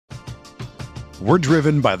We're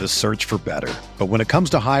driven by the search for better. But when it comes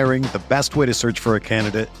to hiring, the best way to search for a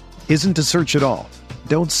candidate isn't to search at all.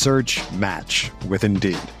 Don't search, match with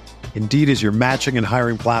Indeed. Indeed is your matching and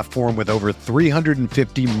hiring platform with over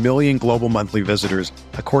 350 million global monthly visitors,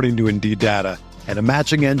 according to Indeed data, and a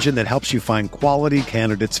matching engine that helps you find quality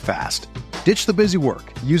candidates fast. Ditch the busy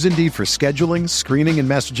work. Use Indeed for scheduling, screening, and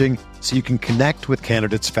messaging so you can connect with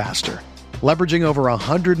candidates faster. Leveraging over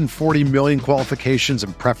 140 million qualifications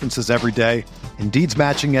and preferences every day, Indeed's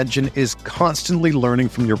matching engine is constantly learning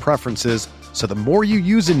from your preferences, so the more you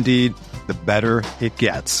use Indeed, the better it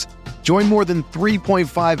gets. Join more than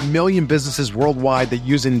 3.5 million businesses worldwide that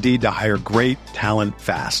use Indeed to hire great talent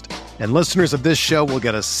fast. And listeners of this show will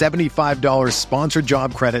get a $75 sponsored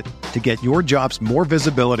job credit to get your jobs more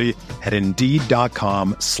visibility at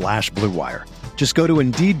Indeed.com/Blue Wire. Just go to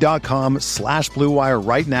Indeed.com/Blue Wire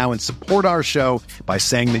right now and support our show by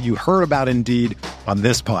saying that you heard about Indeed on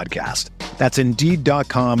this podcast. That's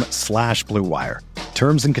Indeed.com/Blue Wire.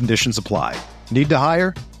 Terms and conditions apply. Need to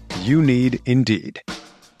hire? You need Indeed.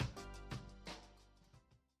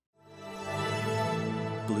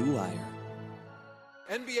 Blue Wire.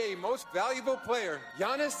 NBA Most Valuable Player,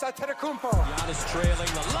 Giannis Antetokounmpo. Giannis trailing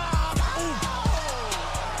the lob.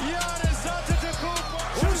 Giannis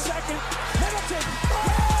Antetokounmpo. 2 second. Middleton.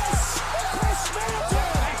 Yes! Chris Middleton.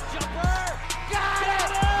 Nice jumper. Got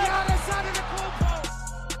it. Giannis Antetokounmpo.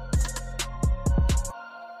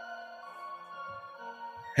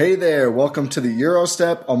 Hey there, welcome to the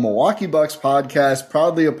Eurostep, a Milwaukee Bucks podcast,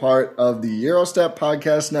 proudly a part of the Eurostep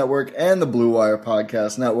Podcast Network and the Blue Wire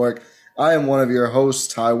Podcast Network. I am one of your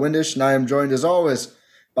hosts, Ty Windish, and I am joined as always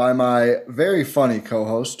by my very funny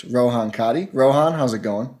co-host, Rohan Kadi. Rohan, how's it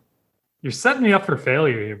going? You're setting me up for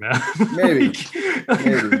failure here, man. Maybe.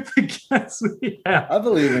 With the guests we have. I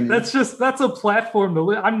believe in you. That's a platform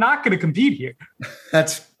to I'm not going to compete here.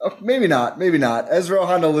 Maybe not. As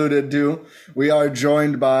Rohan alluded to, we are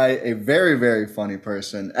joined by a very, very funny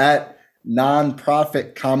person at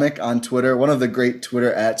Nonprofit Comic on Twitter, one of the great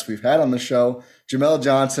Twitter ats we've had on the show. Jamel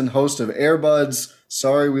Johnson, host of Airbuds,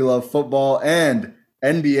 Sorry We Love Football, and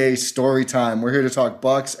NBA Storytime. We're here to talk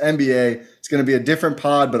Bucks, NBA. It's going to be a different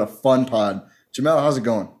pod, but a fun pod. Jamel, how's it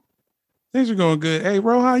going? Things are going good. Hey,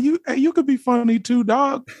 Rohan, you could be funny too,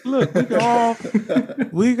 dog. Look,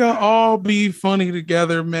 we can all be funny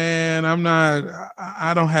together, man.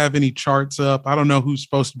 I don't have any charts up. I don't know who's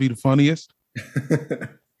supposed to be the funniest.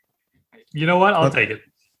 You know what? I'll take it.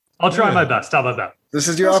 I'll try my best. How about that? This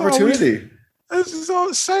is your opportunity. This is all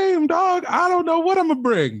the same, dog. I don't know what I'm gonna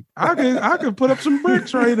bring. I can put up some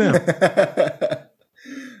bricks right now.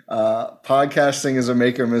 Podcasting is a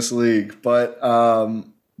make or miss league, but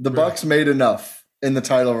the Bucks made enough in the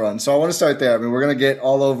title run. So I want to start there. I mean, we're gonna get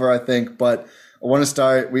all over, I think, but I want to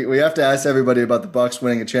start. We have to ask everybody about the Bucks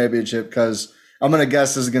winning a championship because I'm gonna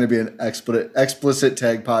guess this is gonna be an explicit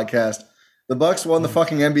tag podcast. The Bucks won the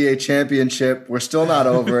fucking NBA championship. We're still not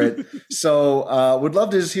over it. So would love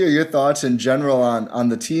to just hear your thoughts in general on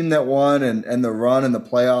the team that won and the run and the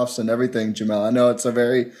playoffs and everything, Jamel. I know it's a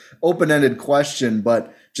very open-ended question,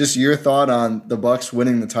 but just your thought on the Bucks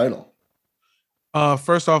winning the title.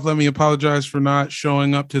 First off, let me apologize for not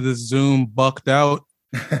showing up to this Zoom bucked out.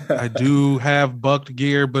 I do have bucked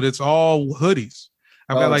gear, but it's all hoodies.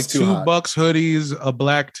 I've got like 2 Bucks hoodies, a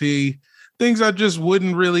black tee. Things I just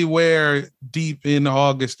wouldn't really wear deep in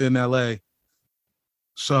August in LA.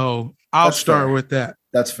 So I'll start with that.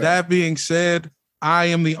 That's fair. That being said, I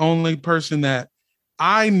am the only person that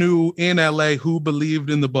I knew in LA who believed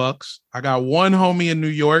in the Bucks. I got one homie in New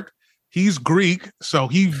York. He's Greek, so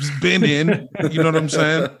he's been in. You know what I'm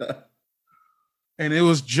saying? And it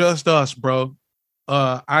was just us, bro.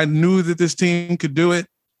 I knew that this team could do it.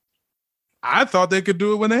 I thought they could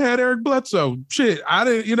do it when they had Eric Bledsoe. Shit, I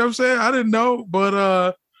didn't, you know what I'm saying? I didn't know,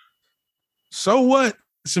 but so what?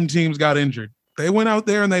 Some teams got injured. They went out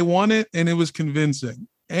there and they won it, and it was convincing,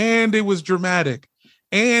 and it was dramatic,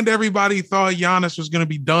 and everybody thought Giannis was going to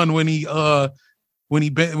be done when he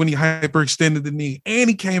hyperextended the knee, and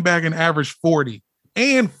he came back and averaged 40.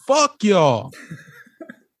 And fuck y'all.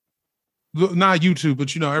 Not YouTube,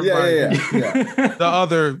 but you know everybody. Yeah.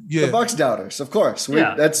 The Bucks doubters, of course. We've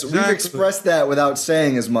expressed that without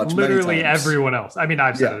saying as much. Literally everyone else. I mean,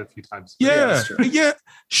 I've said it a few times. Yeah,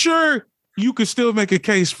 sure. You could still make a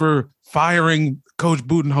case for firing Coach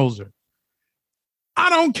Budenholzer. I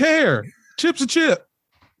don't care. Chip's a chip.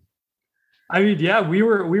 I mean, yeah, we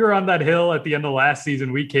were on that hill at the end of last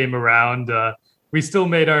season. We came around. We still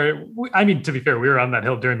made to be fair, we were on that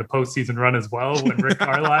hill during the postseason run as well when Rick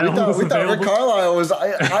Carlisle we thought Rick Carlisle was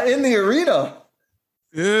in the arena.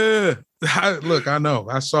 Yeah. Look, I know.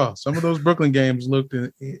 I saw some of those Brooklyn games looked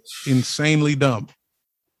insanely dumb.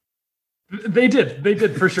 They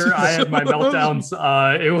did for sure. I had my meltdowns.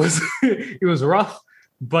 It was rough,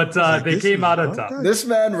 but they came out on top. This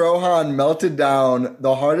man Rohan melted down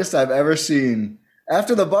the hardest I've ever seen.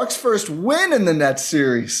 After the Bucks' first win in the Nets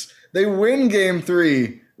series, they win Game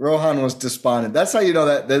 3. Rohan was despondent. That's how you know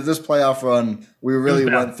that this playoff run, we really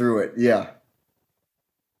went through it. Yeah.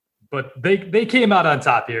 But they came out on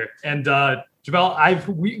top here. And Jamel,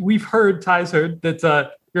 we've heard, Ty's heard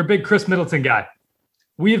that you're a big Chris Middleton guy.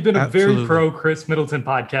 We have been a very pro Chris Middleton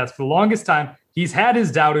podcast for the longest time. He's had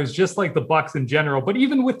his doubters, just like the Bucks in general. But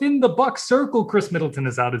even within the Bucks circle, Chris Middleton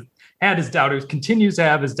has had his doubters, continues to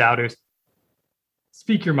have his doubters.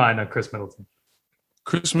 Speak your mind on Chris Middleton.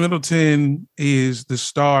 Chris Middleton is the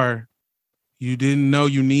star you didn't know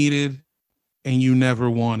you needed and you never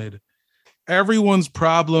wanted. Everyone's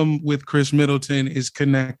problem with Chris Middleton is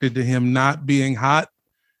connected to him not being hot,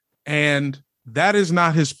 and that is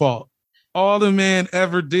not his fault. All the man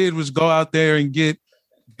ever did was go out there and get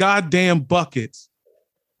goddamn buckets.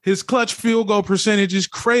 His clutch field goal percentage is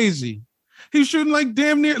crazy. He's shooting like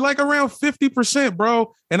damn near like around 50%,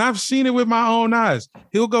 bro. And I've seen it with my own eyes.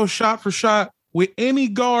 He'll go shot for shot with any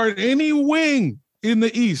guard, any wing in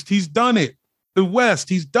the East. He's done it. The West,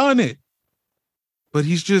 he's done it. But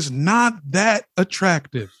he's just not that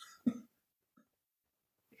attractive.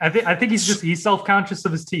 I think he's self-conscious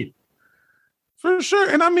of his teeth. For sure.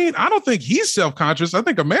 And I mean, I don't think he's self-conscious. I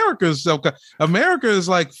think America is self-conscious. America is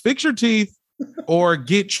like, fix your teeth or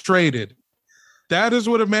get traded. That is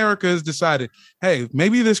what America has decided. Hey,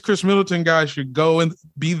 maybe this Chris Middleton guy should go and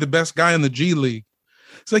be the best guy in the G League.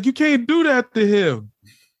 It's like, you can't do that to him.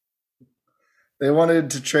 They wanted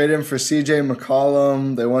to trade him for CJ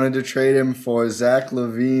McCollum. They wanted to trade him for Zach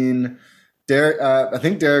LaVine. I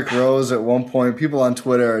think Derrick Rose at one point. People on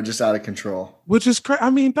Twitter are just out of control. Which is crazy. I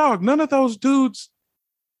mean, dog, none of those dudes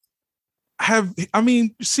have. I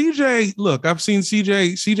mean, CJ, look, I've seen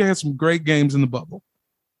CJ. CJ had some great games in the bubble.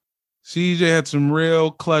 CJ had some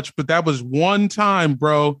real clutch, but that was one time,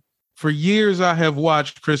 bro. For years, I have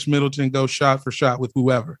watched Chris Middleton go shot for shot with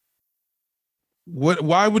whoever.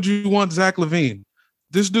 Why would you want Zach LaVine?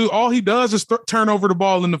 This dude, all he does is turn over the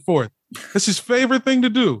ball in the fourth. That's his favorite thing to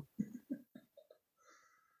do.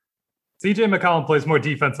 CJ McCollum plays more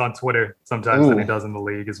defense on Twitter sometimes than he does in the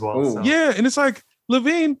league as well. So. Yeah, and it's like,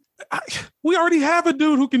 LaVine, we already have a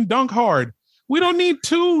dude who can dunk hard. We don't need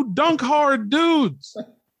two dunk hard dudes.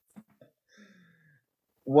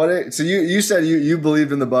 So you said you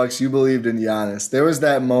believed in the Bucks, you believed in Giannis. There was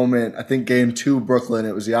that moment, I think Game 2, Brooklyn.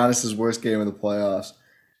 It was Giannis's worst game of the playoffs.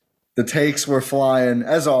 The takes were flying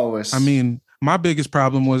as always. I mean, my biggest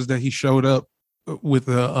problem was that he showed up with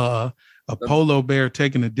a polo bear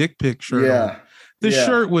taking a dick pic shirt. Yeah. The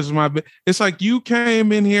shirt was it's like you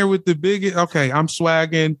came in here with the biggest, okay, I'm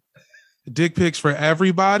swagging dick pics for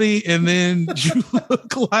everybody, and then you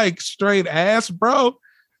look like straight ass, bro.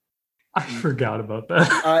 I forgot about that.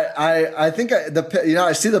 I think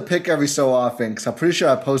I see the pic every so often because I'm pretty sure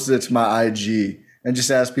I posted it to my IG and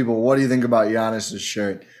just asked people, what do you think about Giannis's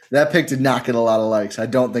shirt? That pic did not get a lot of likes. I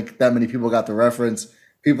don't think that many people got the reference.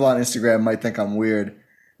 People on Instagram might think I'm weird.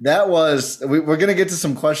 That was, we're going to get to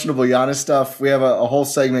some questionable Giannis stuff. We have a whole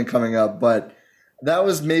segment coming up, but that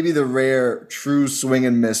was maybe the rare true swing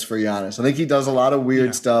and miss for Giannis. I think he does a lot of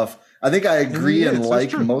weird stuff. I think I agree and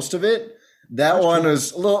like most of it. That one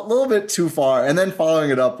was a little bit too far. And then following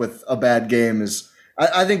it up with a bad game is,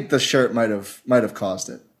 I think the shirt might have caused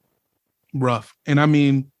it. Rough. And I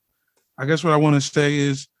mean, I guess what I want to say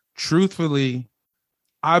is, truthfully,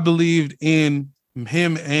 I believed in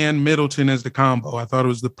him and Middleton as the combo. I thought it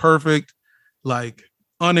was the perfect, like,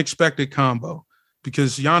 unexpected combo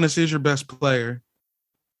because Giannis is your best player,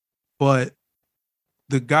 but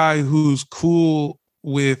the guy who's cool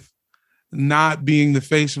with not being the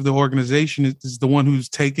face of the organization is the one who's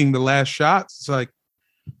taking the last shots. It's like,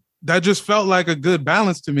 that just felt like a good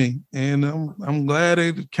balance to me. And I'm glad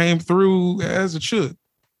it came through as it should.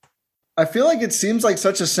 I feel like it seems like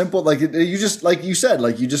such a simple, like you just, like you said,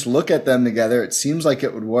 like you just look at them together. It seems like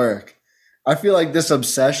it would work. I feel like this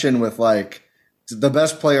obsession with like the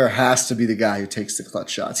best player has to be the guy who takes the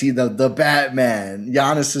clutch shots. The Batman,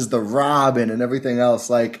 Giannis is the Robin and everything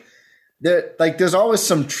else. There's always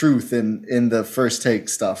some truth in the first take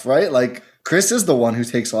stuff, right? Like Chris is the one who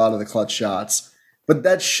takes a lot of the clutch shots, but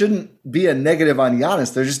that shouldn't be a negative on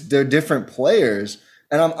Giannis. They're different players.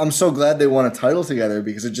 And I'm so glad they won a title together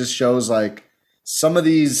because it just shows like some of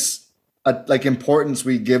these like importance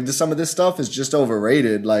we give to some of this stuff is just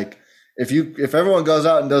overrated. Like if everyone goes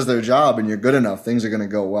out and does their job and you're good enough, things are going to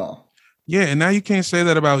go well. Yeah, and now you can't say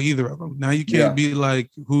that about either of them. Now you can't be like,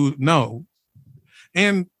 no.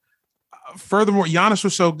 And furthermore, Giannis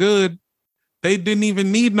was so good, they didn't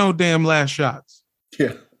even need no damn last shots.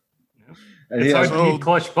 Yeah. And it's hard to need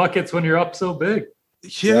clutch buckets when you're up so big.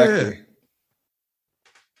 Yeah. Exactly.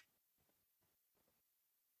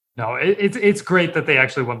 No, it's great that they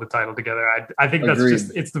actually won the title together. I think that's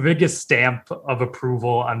it's the biggest stamp of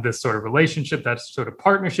approval on this sort of relationship, that sort of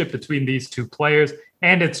partnership between these two players.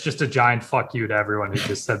 And it's just a giant fuck you to everyone who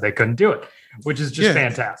just said they couldn't do it, which is just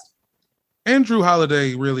fantastic. And Drew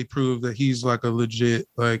Holiday really proved that he's like a legit,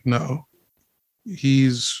 no,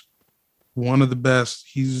 he's one of the best.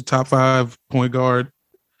 He's a top 5 point guard.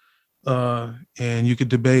 And you could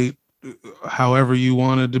debate however you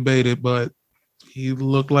want to debate it, but he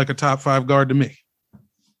looked like a top 5 guard to me.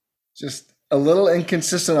 Just a little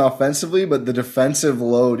inconsistent offensively, but the defensive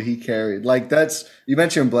load he carried. You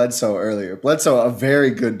mentioned Bledsoe earlier. Bledsoe, a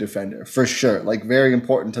very good defender, for sure. Very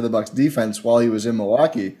important to the Bucks defense while he was in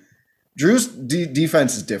Milwaukee. Drew's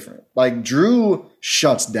defense is different. Drew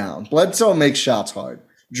shuts down. Bledsoe makes shots hard.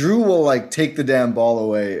 Drew will, take the damn ball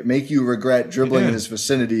away, make you regret dribbling in his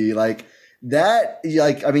vicinity. You look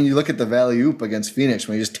at the Valley-oop against Phoenix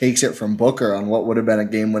when he just takes it from Booker on what would have been a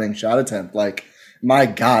game-winning shot attempt. My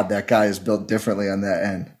God, that guy is built differently on that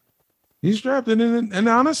end. He's strapped in, and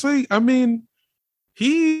honestly,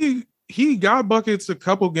 he got buckets a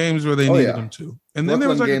couple games where they needed him to, and then there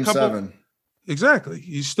was game a couple. 7. Exactly,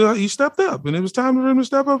 he stepped up, and it was time for him to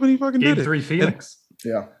step up, and he fucking did it. Game 3 Phoenix.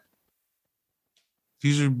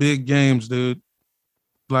 These are big games, dude.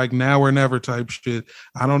 Now or never type shit.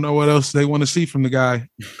 I don't know what else they want to see from the guy.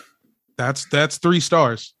 That's 3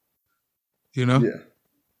 stars.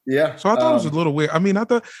 Yeah. So I thought it was a little weird. I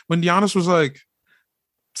thought when Giannis was I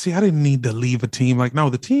didn't need to leave a team. No,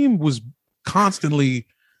 the team was constantly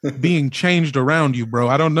being changed around you, bro.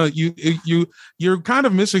 I don't know. You're kind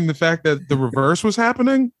of missing the fact that the reverse was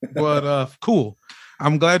happening, but cool.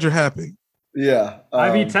 I'm glad you're happy. Yeah.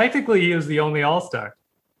 Technically he was the only All-Star.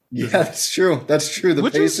 Yeah, that's true. The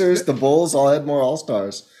Pacers, the Bulls all had more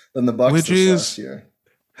All-Stars than the Bucks last year.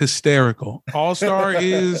 Hysterical. All-Star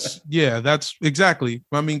is, that's exactly.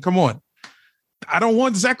 Come on. I don't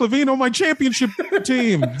want Zach LaVine on my championship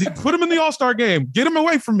team. Put him in the All-Star game. Get him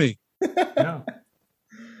away from me. Yeah.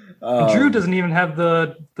 Drew doesn't even have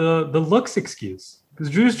the looks excuse because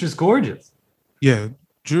Drew's just gorgeous. Yeah,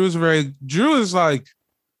 Drew is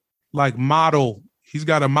like model. He's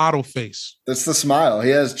got a model face. That's the smile.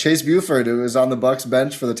 He has Chase Buford, who was on the Bucks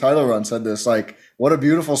bench for the title run, said this, what a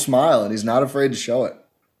beautiful smile, and he's not afraid to show it.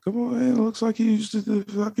 Come on, man. It looks like he used to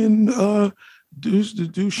fucking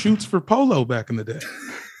do shoots for Polo back in the day.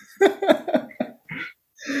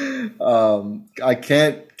 I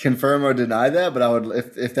can't confirm or deny that, but I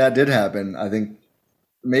would, if that did happen, I think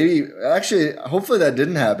hopefully that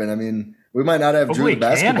didn't happen. We might not have hopefully Drew, the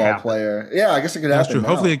basketball player. Yeah, I guess it could happen. That's true. Now.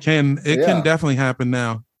 Hopefully it can. It can definitely happen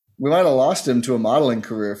now. We might have lost him to a modeling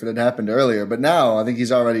career if it had happened earlier, but now I think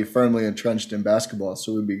he's already firmly entrenched in basketball,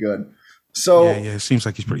 so we'd be good. So yeah, it seems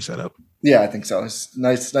like he's pretty set up. Yeah, I think so. It's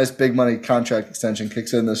nice big money contract extension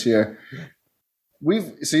kicks in this year.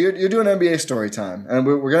 So you're doing NBA story time, and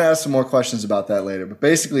we're going to ask some more questions about that later. But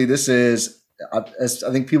basically, this is, as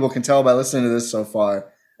I think people can tell by listening to this so far,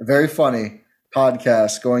 a very funny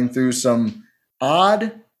podcast going through some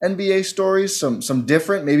odd NBA stories, some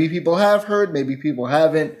different. Maybe people have heard, maybe people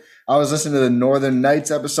haven't. I was listening to the Northern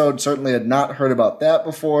Nights episode. Certainly had not heard about that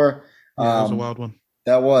before. Yeah, that was a wild one.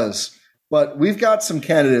 That was. But we've got some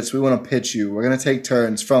candidates we want to pitch you. We're going to take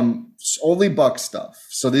turns from only Buck stuff.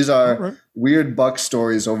 So these are weird Buck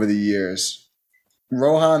stories over the years.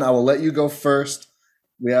 Rohan, I will let you go first.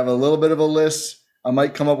 We have a little bit of a list. I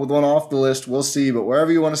might come up with one off the list. We'll see. But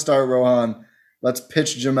wherever you want to start, Rohan, let's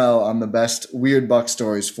pitch Jamel on the best weird Buck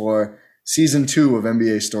stories for season 2 of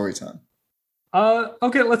NBA Storytime.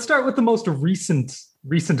 Okay, let's start with the most recent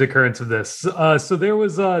occurrence of this. So there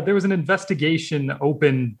was an investigation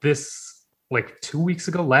open this 2 weeks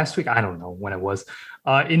ago, last week, I don't know when it was,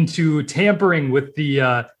 into tampering with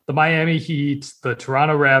the Miami Heat, the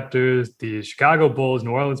Toronto Raptors, the Chicago Bulls,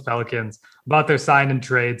 New Orleans Pelicans about their sign and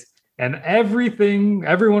trades, and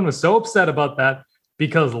everyone was so upset about that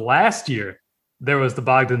because last year there was the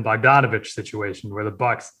Bogdanovich situation where the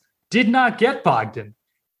Bucks did not get Bogdan,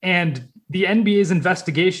 and the NBA's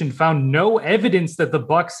investigation found no evidence that the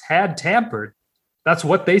Bucks had tampered. That's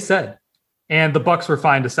what they said. And the Bucks were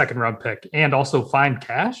fined a second-round pick and also fined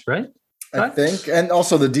cash, right? I think. And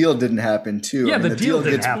also the deal didn't happen, too. Yeah, the deal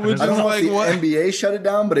didn't happen. I don't know if the NBA shut it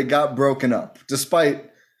down, but it got broken up,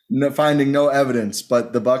 despite finding no evidence.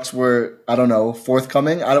 But the Bucks were, I don't know,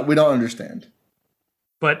 forthcoming. We don't understand.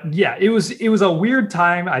 But yeah, it was a weird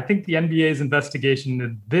time. I think the NBA's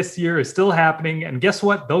investigation this year is still happening. And guess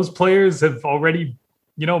what? Those players have already,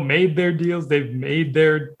 made their deals. They've made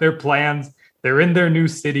their plans. They're in their new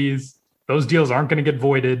cities. Those deals aren't going to get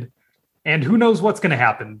voided. And who knows what's going to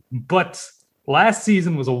happen. But last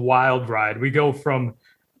season was a wild ride. We go from,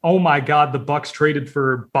 oh my God, the Bucks traded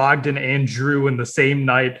for Bogdan and Drew in the same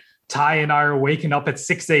night. Ty and I are waking up at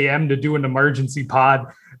 6 a.m. to do an emergency pod.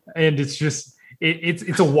 And it's just,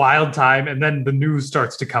 it's a wild time. And then the news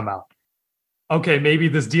starts to come out. Okay, maybe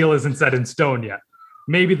this deal isn't set in stone yet.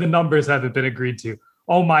 Maybe the numbers haven't been agreed to.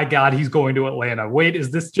 Oh my God, he's going to Atlanta. Wait,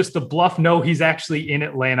 is this just a bluff? No, he's actually in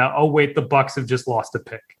Atlanta. Oh wait, the Bucks have just lost a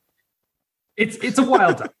pick. It's a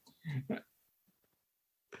wild time.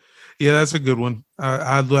 Yeah, that's a good one.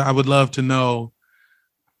 I would love to know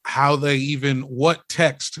what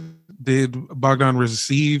text did Bogdan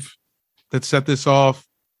receive that set this off?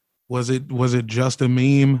 Was it just a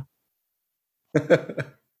meme?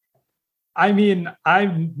 I mean,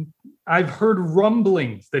 I've heard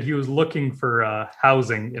rumblings that he was looking for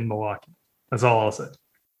housing in Milwaukee. That's all I'll say.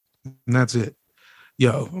 And that's it.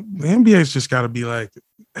 Yo, the NBA's just got to be like,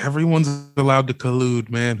 everyone's allowed to collude,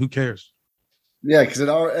 man. Who cares? Yeah, because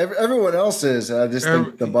everyone else is. I just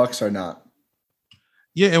think the Bucks are not.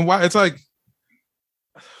 Yeah, and why? It's like,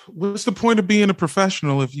 what's the point of being a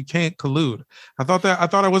professional if you can't collude? I thought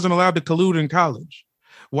I wasn't allowed to collude in college.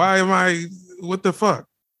 Why am I? What the fuck?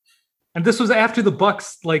 And this was after the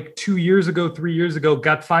Bucks, like 3 years ago,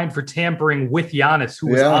 got fined for tampering with Giannis, who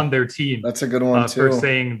was on their team. That's a good one too. For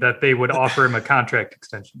saying that they would offer him a contract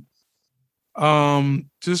extension.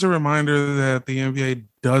 Just a reminder that the NBA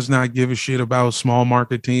does not give a shit about small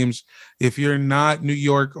market teams. If you're not New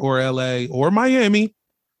York or LA or Miami,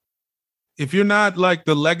 if you're not like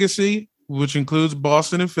the legacy, which includes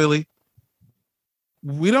Boston and Philly,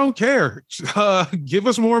 we don't care. Give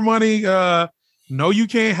us more money. No, you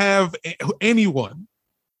can't have anyone.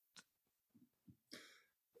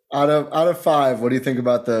 Out of 5, what do you think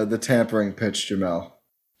about the tampering pitch, Jamel?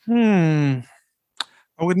 I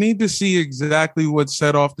would need to see exactly what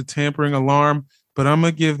set off the tampering alarm, but I'm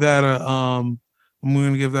gonna give that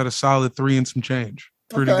a solid 3 and some change.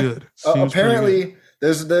 Pretty good. Apparently, pretty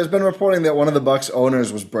good. There's been reporting that one of the Bucks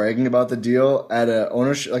owners was bragging about the deal at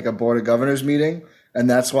a board of governors meeting, and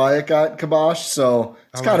that's why it got kiboshed. So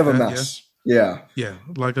it's kind of a mess. Yeah.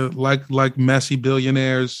 Like messy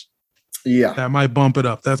billionaires. Yeah, that might bump it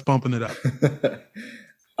up. That's bumping it up.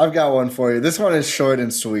 I've got one for you. This one is short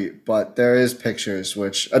and sweet, but there is pictures,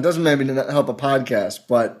 which it doesn't maybe help a podcast,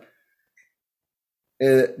 but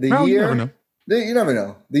you never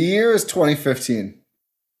know. The year is 2015.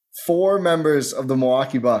 4 members of the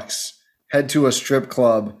Milwaukee Bucks head to a strip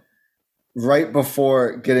club right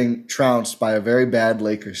before getting trounced by a very bad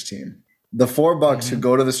Lakers team. The 4 Bucks who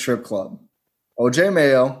go to the strip club: OJ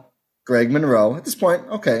Mayo, Greg Monroe. At this point,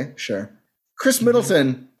 okay, sure. Chris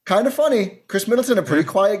Middleton. Kind of funny. Chris Middleton, a pretty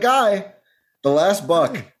quiet guy. The last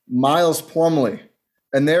Buck, Miles Plumlee.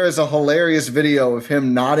 And there is a hilarious video of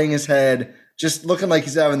him nodding his head, just looking like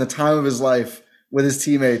he's having the time of his life with his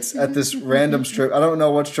teammates at this random strip. I don't know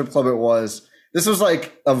what strip club it was. This was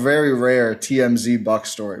like a very rare TMZ Buck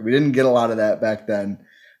story. We didn't get a lot of that back then.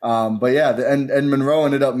 But yeah, and Monroe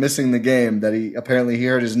ended up missing the game that he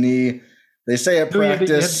hurt his knee. They say at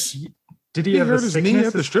practice. Did he hurt his knee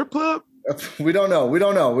at the strip club? We don't know. We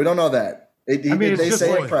don't know that. They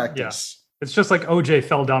say like, in practice. Yeah. It's just like OJ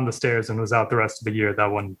fell down the stairs and was out the rest of the year, that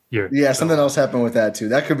 1 year. Yeah, something else happened with that too.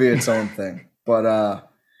 That could be its own thing. But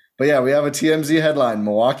yeah, we have a TMZ headline: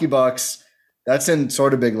 Milwaukee Bucks. That's in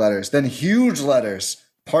sort of big letters. Then huge letters: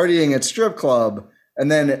 partying at strip club.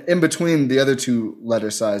 And then in between the other 2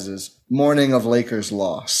 letter sizes: morning of Lakers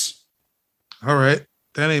loss. All right,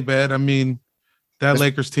 that ain't bad. I mean, that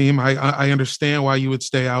Lakers team, I understand why you would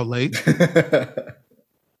stay out late.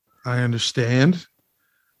 I understand.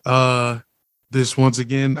 This once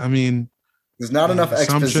again, I mean, there's not enough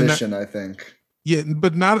exposition, I think. Yeah,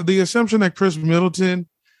 but not the assumption that Chris Middleton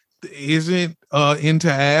isn't into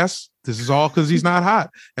ass. This is all because he's not hot.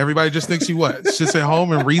 Everybody just thinks he sits at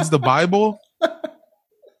home and reads the Bible.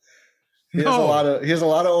 He has a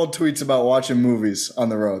lot of old tweets about watching movies on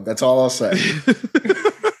the road. That's all I'll say.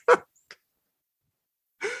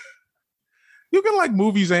 You can like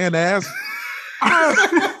movies and ass.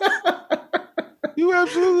 You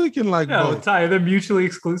absolutely can like both. Ty, are they mutually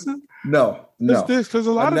exclusive? No. Because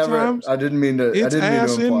a lot of times I didn't mean to. It's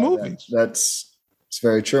ass in movies. It's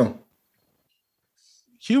very true.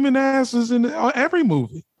 Human ass is in every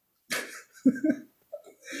movie.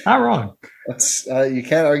 Not wrong. That's you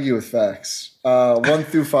can't argue with facts. 1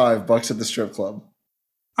 through 5 Bucks at the strip club.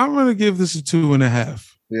 I'm gonna give this a 2.5.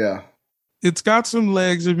 Yeah. It's got some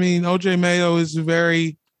legs. I mean, OJ Mayo is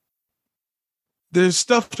there's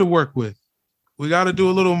stuff to work with. We got to do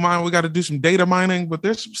a little we got to do some data mining, but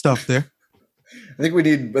there's some stuff there. I think we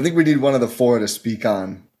need one of the four to speak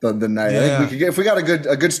on the night. Yeah. I think we could get, if we got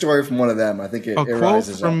a good story from one of them, I think it quote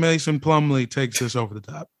rises from up. Mason Plumlee takes us over the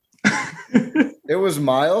top. It was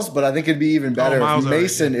Miles, but I think it'd be even better if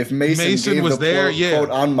Mason gave was the there, quote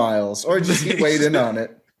on Miles, or just he weighed in on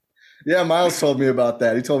it. Yeah, Miles told me about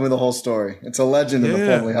that. He told me the whole story. It's a legend in the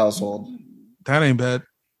Plumlee household. That ain't bad.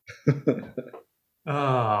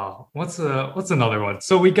 What's another one?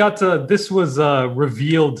 So we got this was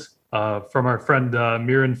revealed from our friend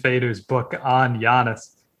Miran Fader's book on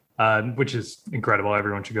Giannis, which is incredible.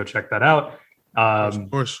 Everyone should go check that out.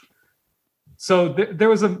 Of course. So there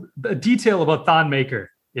was a detail about Thon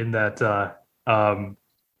Maker in that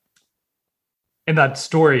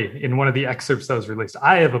story in one of the excerpts that was released.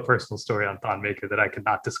 I have a personal story on Thon Maker that I could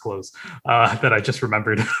not disclose that I just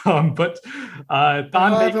remembered. But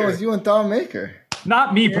Thon Maker with you and Thon Maker.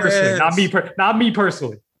 Not me personally. Not me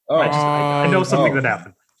personally. Oh. I know something that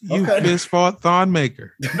happened. You fist fought Thon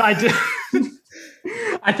Maker. I did.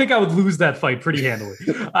 I think I would lose that fight pretty handily.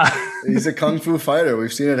 He's a kung fu fighter.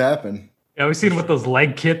 We've seen it happen. Yeah, we've seen with those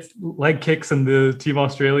leg kicks in the Team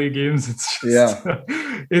Australia games. It's just,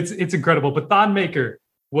 it's incredible. But Thon Maker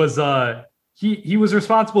was he was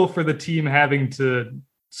responsible for the team having to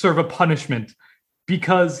serve a punishment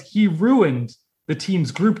because he ruined the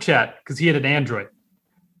team's group chat because he had an Android.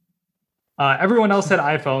 Everyone else had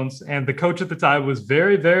iPhones, and the coach at the time was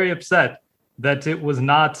very, very upset that it was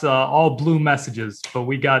not all blue messages, but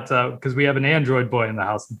we got because we have an Android boy in the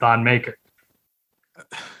house, Thon Maker.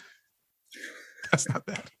 That's not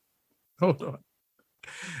bad. Hold on.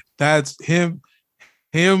 That's him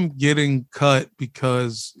getting cut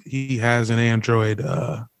because he has an Android.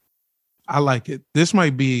 I like it. This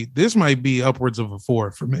might be upwards of a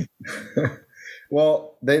 4 for me.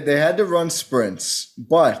 Well, they had to run sprints,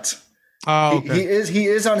 but he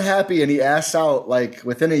is unhappy, and he asks out like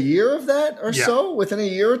within a year of that or so, within a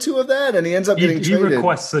year or two of that, and he ends up getting traded. He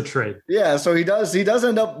requests a trade. Yeah, so he does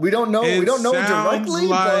end up. We don't know directly,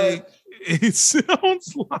 but it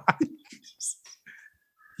sounds like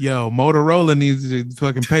Motorola needs to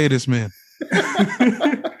fucking pay this man.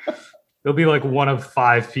 They'll be like one of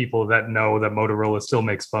 5 people that know that Motorola still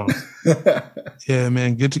makes phones. Yeah,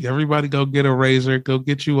 man. Everybody go get a razor. Go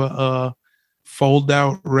get you a fold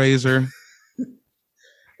out razor.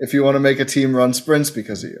 If you want to make a team run sprints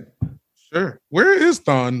because of you. Sure. Where is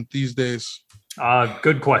Thon these days?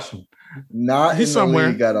 Good question. He's somewhere.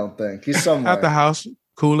 League, I don't think. He's somewhere. At the house,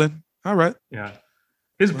 cooling. All right. Yeah.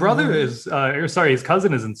 His brother his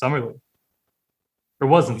cousin is in Summer League. Or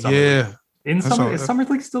was in Summer League. Yeah. Is Summer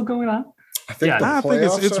League still going on? I think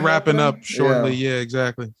it's wrapping up shortly. Yeah,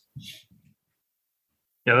 exactly.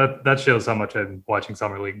 Yeah, that shows how much I'm watching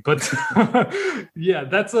Summer League. But yeah,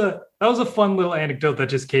 that was a fun little anecdote that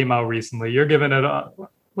just came out recently. You're giving it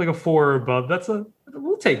like a 4 or above.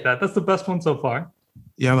 We'll take that. That's the best one so far.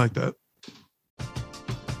 Yeah, I like that.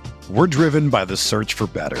 We're driven by the search for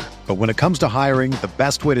better. But when it comes to hiring, the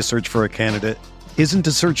best way to search for a candidate isn't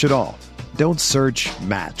to search at all. Don't search,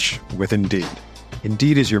 match with Indeed.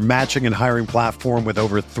 Indeed is your matching and hiring platform with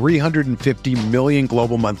over 350 million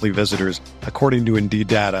global monthly visitors, according to Indeed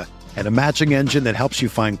data, and a matching engine that helps you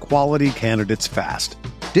find quality candidates fast.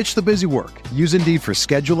 Ditch the busy work. Use Indeed for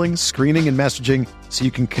scheduling, screening, and messaging so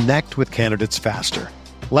you can connect with candidates faster.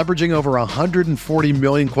 Leveraging over 140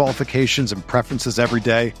 million qualifications and preferences every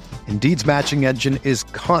day, Indeed's matching engine is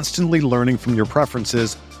constantly learning from your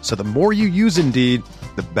preferences, so the more you use Indeed,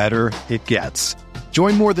 the better it gets.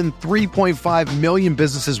 Join more than 3.5 million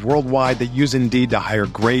businesses worldwide that use Indeed to hire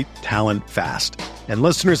great talent fast. And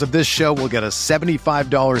listeners of this show will get a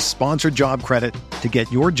 $75 sponsored job credit to get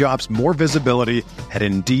your jobs more visibility at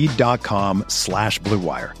Indeed.com/Blue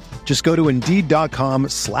Wire. Just go to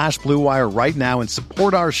Indeed.com/Blue Wire right now and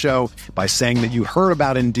support our show by saying that you heard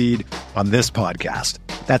about Indeed on this podcast.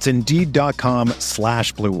 That's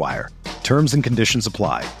Indeed.com/Blue Wire. Terms and conditions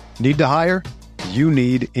apply. Need to hire? You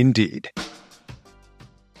need Indeed.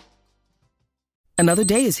 Another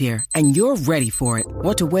day is here, and you're ready for it.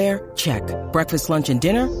 What to wear? Check. Breakfast, lunch, and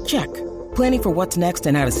dinner? Check. Planning for what's next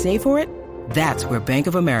and how to save for it? That's where Bank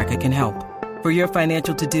of America can help. For your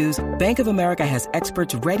financial to-dos, Bank of America has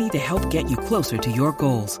experts ready to help get you closer to your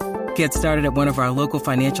goals. Get started at one of our local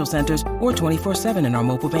financial centers or 24/7 in our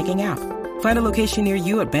mobile banking app. Find a location near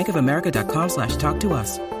you at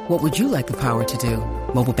bankofamerica.com/talktous. What would you like the power to do?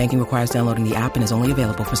 Mobile banking requires downloading the app and is only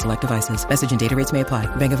available for select devices. Message and data rates may apply.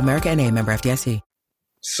 Bank of America NA, member FDIC.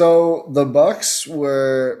 So the Bucks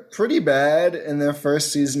were pretty bad in their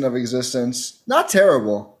first season of existence. Not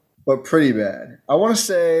terrible, but pretty bad. I want to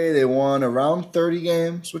say they won around 30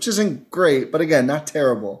 games, which isn't great, but again, not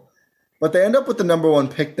terrible. But they end up with the number 1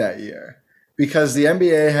 pick that year because the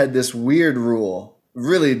NBA had this weird rule.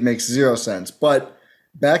 Really makes zero sense. But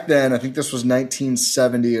back then, I think this was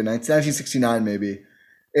 1970 or 1969 maybe,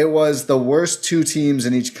 it was the worst 2 teams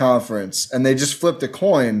in each conference, and they just flipped a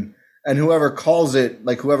coin. And whoever calls it,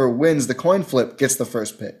 like whoever wins the coin flip, gets the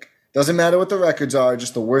first pick. Doesn't matter what the records are,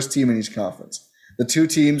 just the worst team in each conference. The 2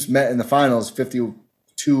 teams met in the finals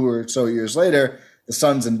 52 or so years later, the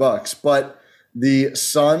Suns and Bucks. But the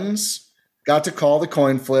Suns got to call the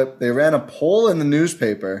coin flip. They ran a poll in the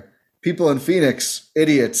newspaper. People in Phoenix,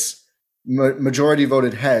 idiots, majority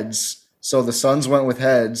voted heads. So the Suns went with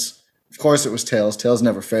heads. Of course it was tails. Tails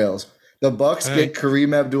never fails. The Bucks get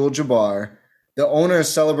Kareem Abdul-Jabbar. The owners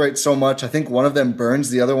celebrate so much. I think one of them burns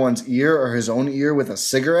the other one's ear or his own ear with a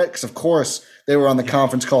cigarette. Because, of course, they were on the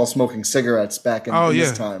conference call smoking cigarettes back in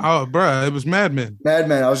this time. Oh, bro, it was Mad Men. Mad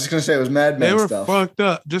Men. I was just going to say it was Mad Men stuff. They were fucked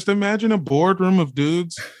up. Just imagine a boardroom of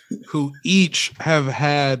dudes who each have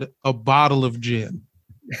had a bottle of gin.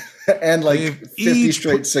 And like 50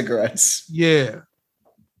 straight cigarettes. Yeah.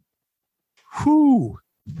 Whew.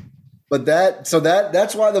 But that's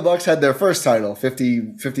why the Bucks had their first title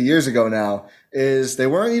 50 years ago now, is they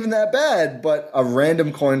weren't even that bad, but a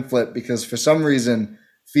random coin flip because for some reason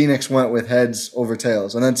Phoenix went with heads over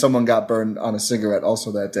tails, and then someone got burned on a cigarette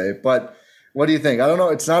also that day. But what do you think? I don't know.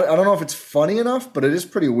 I don't know if it's funny enough, but it is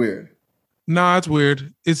pretty weird. No, it's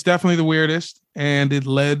weird. It's definitely the weirdest, and it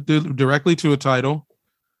led directly to a title.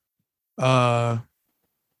 Yeah.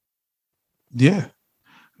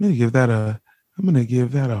 I'm gonna give that a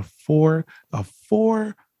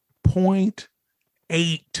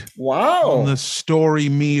 4.8. Wow. On the story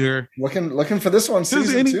meter. Looking for this one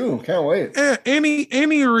season 2. Can't wait.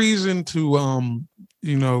 Any reason to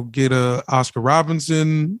get a Oscar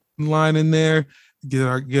Robinson line in there,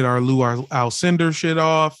 get our Lou Alcindor shit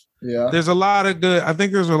off. Yeah. There's a lot of good. I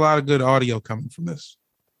think there's a lot of good audio coming from this.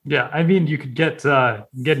 Yeah, I mean, you could get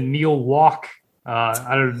Neil Walk.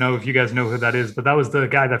 I don't know if you guys know who that is, but that was the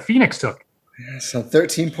guy that Phoenix took. It's a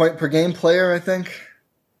 13-point per game player, I think.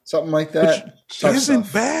 Something like that. Which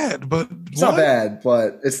isn't bad, but it's not bad,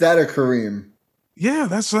 but it's that or Kareem. Yeah,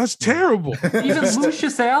 that's terrible. Even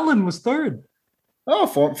Lucius Allen was third.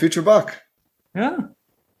 Oh, future Buck. Yeah.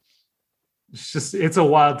 It's a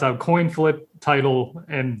wild time. Coin flip title,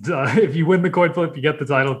 and if you win the coin flip, you get the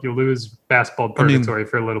title. If you lose, basketball purgatory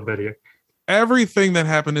for a little bit here. Everything that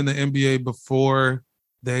happened in the NBA before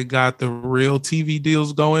they got the real TV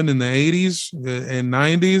deals going in the 80s and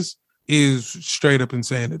 90s is straight up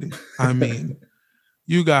insanity. I mean,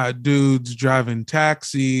 you got dudes driving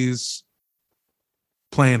taxis,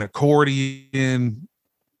 playing accordion,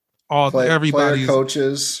 everybody's player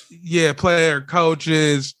coaches. Yeah, player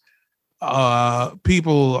coaches.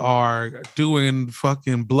 People are doing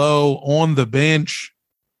fucking blow on the bench.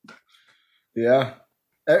 Yeah.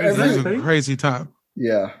 It's a crazy time.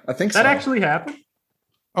 Yeah, I think that actually happened.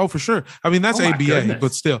 Oh, for sure. I mean, that's ABA,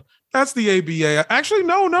 but still, that's the ABA. Actually,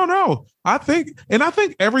 no. I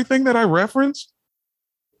think everything that I referenced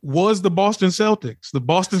was the Boston Celtics. The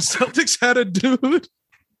Boston Celtics had a dude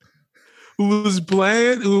who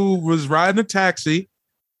was riding a taxi.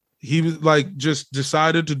 He was like just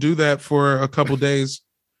decided to do that for a couple days.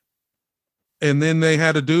 And then they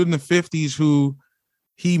had a dude in the 50s who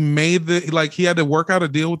he had to work out a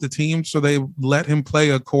deal with the team. So they let him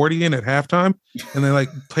play accordion at halftime, and they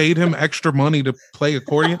paid him extra money to play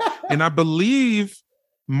accordion. And I believe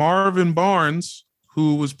Marvin Barnes,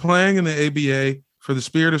 who was playing in the ABA for the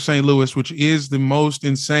Spirit of St. Louis, which is the most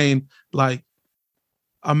insane,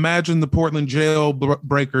 imagine the Portland jail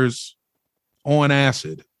breakers on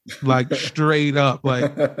acid, straight up,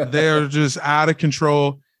 they're just out of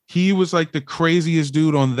control. He was the craziest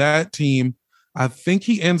dude on that team. I think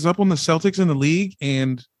he ends up on the Celtics in the league,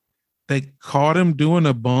 and they caught him doing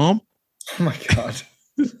a bump. Oh my God.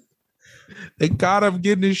 They got him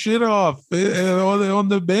getting his shit off on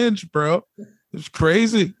the bench, bro. It's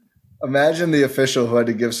crazy. Imagine the official who had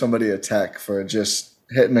to give somebody a tech for just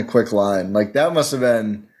hitting a quick line. That must have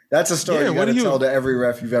been, that's a story you got to tell to every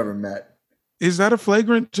ref you've ever met. Is that a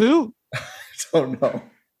flagrant too? I don't know.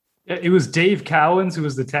 It was Dave Cowens who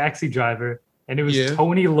was the taxi driver, and it was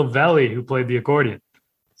Tony Lavelli who played the accordion.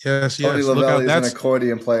 Yes. Tony Lavelli is an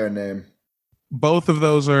accordion player name. Both of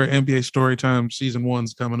those are NBA Storytime season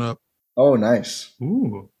 1's coming up. Oh, nice.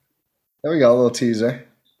 Ooh. There we go, a little teaser.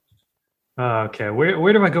 Okay,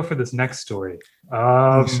 where do I go for this next story?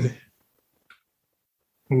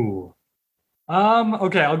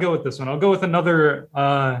 Okay, I'll go with this one. I'll go with another.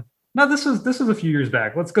 No, this was a few years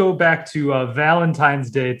back. Let's go back to Valentine's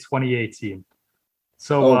Day 2018.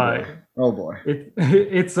 So, oh boy.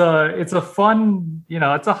 It's a fun,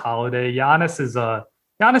 it's a holiday.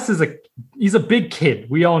 He's a big kid.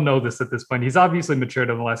 We all know this at this point. He's obviously matured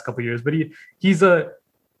in the last couple of years, but he's a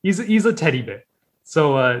teddy bear.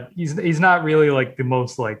 So he's not really like the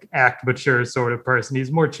most like act mature sort of person. He's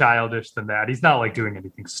more childish than that. He's not like doing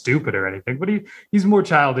anything stupid or anything, but he's more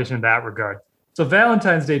childish in that regard. So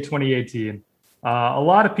Valentine's Day 2018, a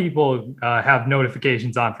lot of people have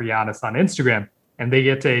notifications on for Giannis on Instagram, and they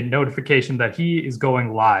get a notification that he is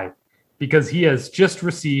going live because he has just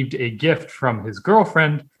received a gift from his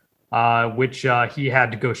girlfriend, which he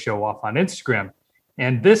had to go show off on Instagram.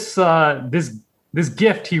 And this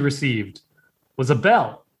gift he received was a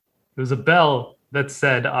bell. It was a bell that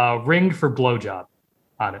said ring for blowjob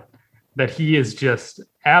on it, that he is just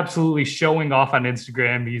absolutely showing off on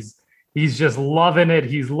Instagram. He's just loving it.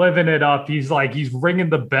 He's living it up. He's ringing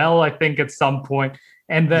the bell, I think, at some point.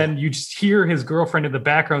 And then you just hear his girlfriend in the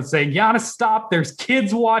background saying, Giannis, stop. There's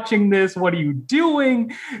kids watching this. What are you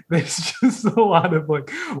doing? There's just a lot of like,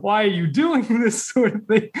 why are you doing this sort of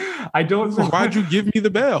thing? I don't know. Why'd you give me the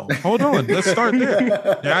bell? Hold on. Let's start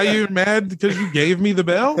there. Now you're mad because you gave me the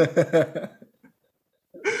bell?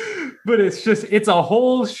 But it's a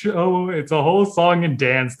whole show. It's a whole song and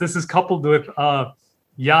dance. This is coupled with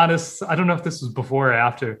Giannis. I don't know if this was before or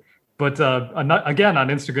after, but again, on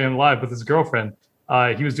Instagram Live with his girlfriend,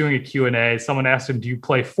 he was doing a Q&A. Someone asked him, do you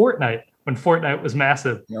play Fortnite when Fortnite was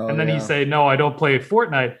massive? And then he said, no, I don't play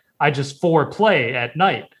Fortnite. I just foreplay at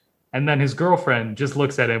night. And then his girlfriend just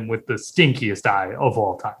looks at him with the stinkiest eye of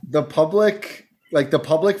all time. The public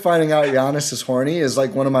finding out Giannis is horny is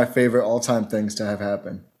like one of my favorite all-time things to have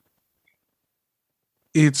happen.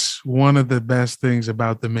 It's one of the best things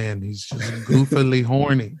about the man. He's just goofily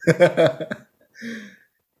horny.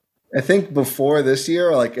 I think before this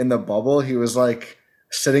year, like in the bubble, he was like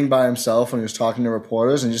sitting by himself when he was talking to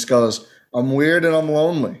reporters and just goes, I'm weird and I'm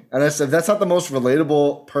lonely. And I said, that's not the most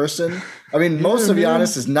relatable person. I mean, most of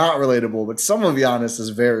Giannis is not relatable, but some of Giannis is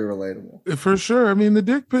very relatable. For sure. I mean, the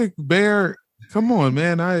dick pic bear, come on,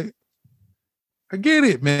 man. I get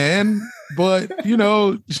it, man. But,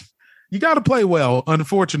 you got to play well,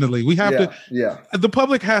 unfortunately. We have to. Yeah. The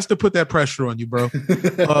public has to put that pressure on you, bro.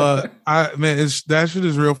 That shit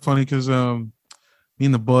is real funny because me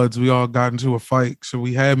and the Buds, we all got into a fight. So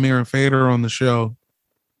we had Mir and Fader on the show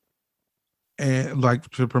and like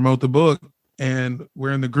to promote the book. And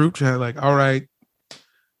we're in the group chat like, all right,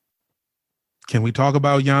 can we talk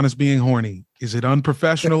about Giannis being horny? Is it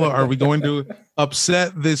unprofessional? Or are we going to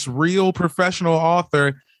upset this real professional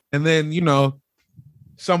author? And then,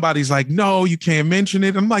 somebody's like, no, you can't mention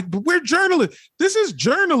it. I'm like, but we're journalists. This is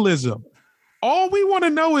journalism. All we want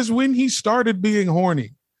to know is when he started being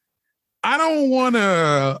horny. I don't want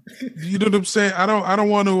to, you know what I'm saying? I don't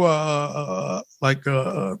want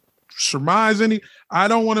to surmise any. I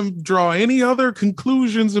don't want to draw any other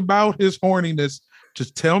conclusions about his horniness.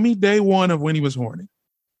 Just tell me day one of when he was horny.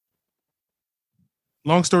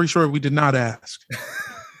 Long story short, we did not ask.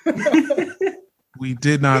 We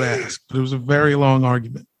did not ask, but it was a very long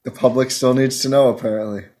argument. The public still needs to know,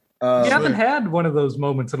 apparently. We haven't had one of those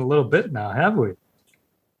moments in a little bit now, have we?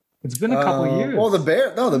 It's been a couple of years. Well, the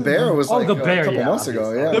bear was a couple months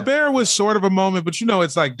ago. Yeah, the bear was sort of a moment, but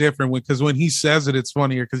it's like different because when he says it, it's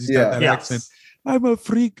funnier because he's got that accent. I'm a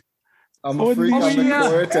freak. I'm a freak on the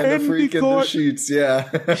court and a freak in the sheets. Yeah.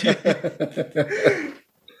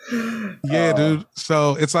 Yeah, dude.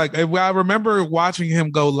 So it's like I remember watching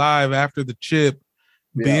him go live after the chip,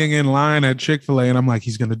 being in line at Chick-fil-A, and I'm like,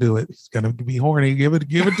 he's gonna do it. He's gonna be horny. Give it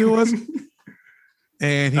to us.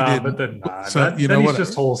 And he did. But then, then he's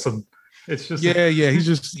just wholesome. It's just he's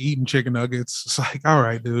just eating chicken nuggets. It's like, all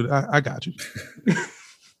right, dude, I got you.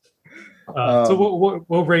 So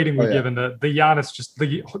what rating we giving the Giannis, just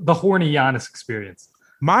the horny Giannis experience?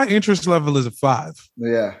 My interest level is a 5.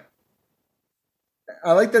 Yeah.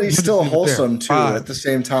 I like that he's still wholesome too. 5. At the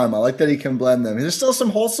same time, I like that he can blend them. There's still some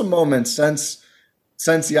wholesome moments since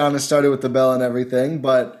Giannis started with the bell and everything,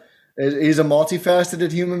 but he's a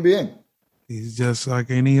multifaceted human being. He's just like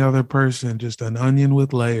any other person, just an onion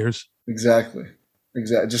with layers. Exactly.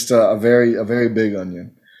 Just a very big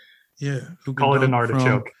onion. Yeah. Call it an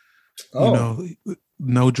artichoke.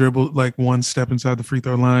 No dribble, like one step inside the free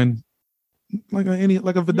throw line, like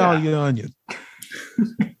a Vidalia onion.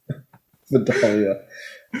 Vidalia.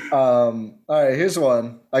 All right, here's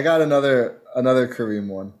one. I got another Kareem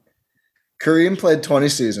one. Kareem played 20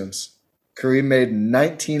 seasons. Kareem made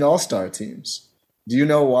 19 All-Star teams. Do you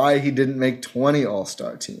know why he didn't make 20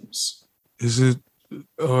 All-Star teams? Is it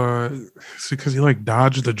because he like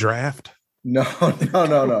dodged the draft? No,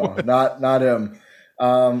 not him.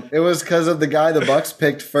 It was because of the guy the Bucks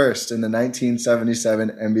picked first in the 1977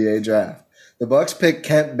 NBA draft. The Bucks picked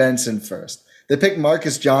Kent Benson first. They picked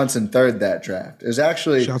Marcus Johnson third that draft. It was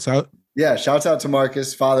actually shouts out. Yeah, shouts out to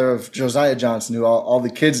Marcus, father of Josiah Johnson, who all the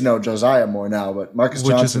kids know Josiah more now, but Marcus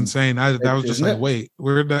Johnson. Which is insane. I was just like, wait,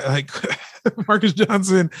 we're not, like Marcus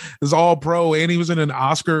Johnson is all pro and he was in an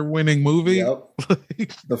Oscar-winning movie. Yep.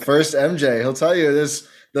 The first MJ. He'll tell you this.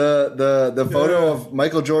 The photo of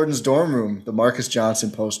Michael Jordan's dorm room, the Marcus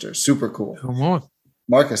Johnson poster. Super cool. Come on.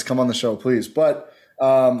 Marcus, come on the show, please. But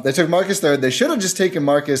they took Marcus third. They should have just taken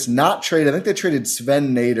Marcus, not trade. I think they traded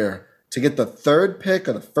Sven Nader to get the third pick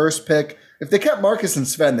or the first pick. If they kept Marcus and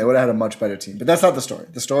Sven, they would have had a much better team. But that's not the story.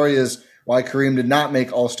 The story is why Kareem did not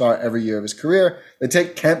make All-Star every year of his career. They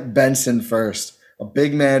take Kent Benson first, a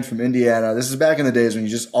big man from Indiana. This is back in the days when you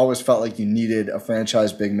just always felt like you needed a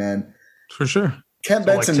franchise big man. For sure. Kent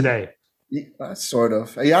Benson. Like today. Sort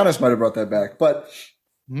of. Giannis might have brought that back. But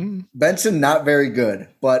Benson, not very good,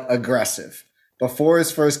 but aggressive. Before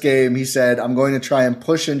his first game, he said, I'm going to try and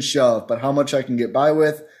push and shove, but how much I can get by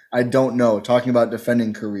with, I don't know. Talking about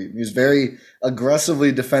defending Kareem. He was very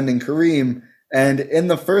aggressively defending Kareem. And in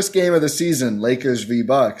the first game of the season, Lakers v.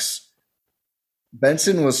 Bucks,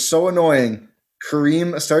 Benson was so annoying.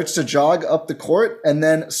 Kareem starts to jog up the court and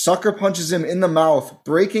then sucker punches him in the mouth,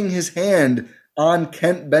 breaking his hand on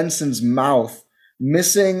Kent Benson's mouth,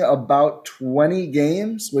 missing about 20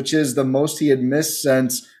 games, which is the most he had missed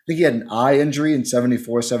since, I think he had an eye injury in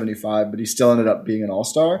 74-75, but he still ended up being an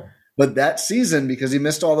All-Star. But that season, because he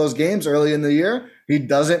missed all those games early in the year, he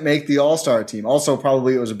doesn't make the All-Star team. Also,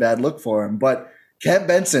 probably it was a bad look for him. But Kent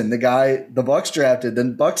Benson, the guy the Bucks drafted, the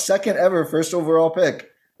Bucks' second ever first overall pick,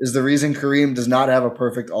 is the reason Kareem does not have a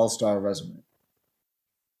perfect All-Star resume.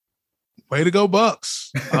 Way to go, Bucks!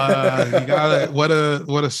 You got what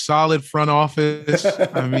a solid front office.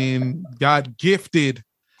 I mean, got gifted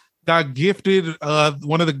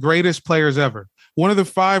one of the greatest players ever, one of the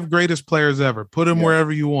 5 greatest players ever. Put him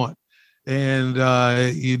wherever you want. And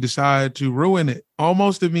you decide to ruin it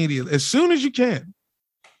almost immediately, as soon as you can.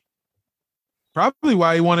 Probably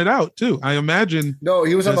why he wanted out, too. I imagine. No,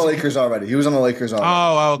 he was on the Lakers already. Oh,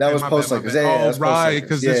 okay. That was post-Lakers. Right,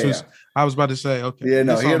 because this was – I was about to say, okay. Yeah,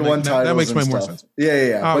 no, he had one title. That makes way more sense.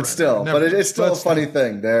 Yeah. But still. But it's still a funny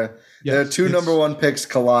thing. Their 2 number 1 picks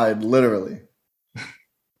collide, literally.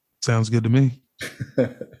 Sounds good to me.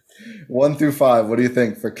 1 through 5, what do you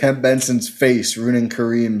think for Kent Benson's face ruining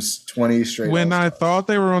Kareem's 20 straight? When All-Stars? I thought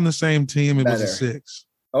they were on the same team, it was a 6.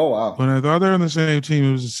 Oh, wow. When I thought they were on the same team,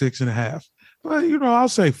 it was a 6.5. But, I'll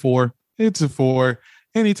say 4. It's a 4.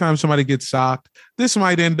 Anytime somebody gets socked, this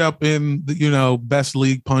might end up in the, best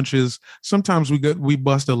league punches. Sometimes we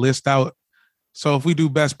bust a list out. So if we do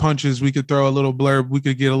best punches, we could throw a little blurb. We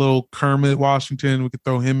could get a little Kermit Washington. We could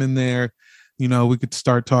throw him in there. We could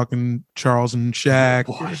start talking Charles and Shaq.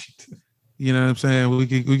 Washington. You know what I'm saying? We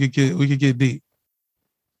could get deep.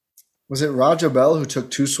 Was it Roger Bell who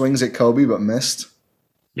took 2 swings at Kobe but missed?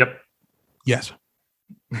 Yep. Yes.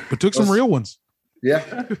 But took some real ones.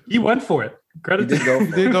 Yeah. He went for it. Credit. He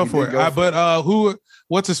did go for it. But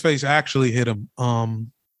what's his face actually hit him?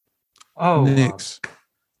 Knicks.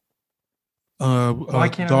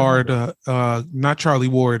 Guard, not Charlie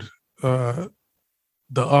Ward. The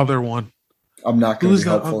other one. I'm not going to be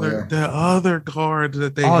helpful here. The other guard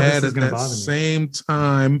that they had at that same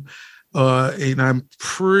time. And I'm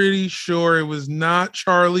pretty sure it was not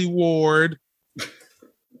Charlie Ward.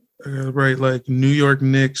 Right, like New York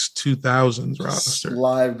Knicks 2000s roster.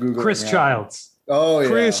 Live Google. Chris Childs. Oh, yeah.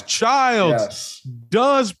 Chris Childs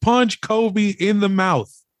does punch Kobe in the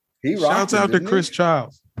mouth. He shouts out to Chris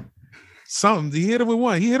Childs. He hit him with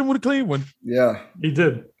one. He hit him with a clean one. Yeah, he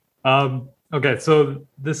did. Okay, so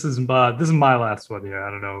this is my last one here.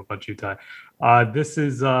 I don't know about you, Ty. This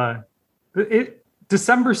is December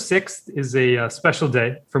 6th is a special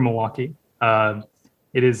day for Milwaukee.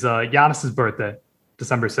 It is Giannis's birthday.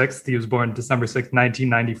 December 6th. He was born December 6th,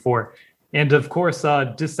 1994. And of course,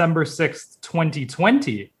 December 6th,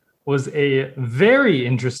 2020 was a very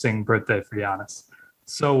interesting birthday for Giannis.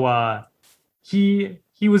 So he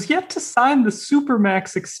was yet to sign the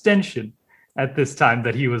Supermax extension at this time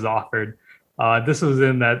that he was offered. This was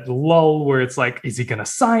in that lull where it's like, is he going to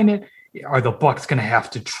sign it? Are the Bucks going to have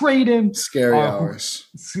to trade him? Scary hours.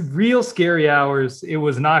 Real scary hours. It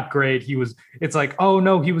was not great. It's like, oh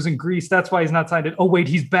no, he was in Greece. That's why he's not signed it. Oh wait,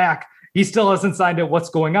 he's back. He still hasn't signed it. What's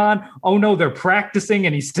going on? Oh no, they're practicing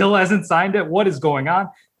and he still hasn't signed it. What is going on?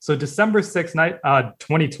 So December 6th night,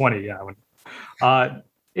 2020. Yeah.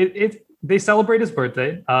 they celebrate his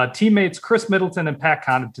birthday. Teammates Chris Middleton and Pat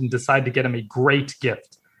Connaughton decide to get him a great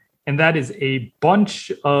gift, and that is a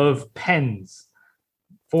bunch of pens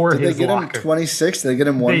for his locker. Did they get him 26? Did they get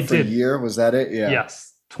him one for a year? Was that it? Yeah.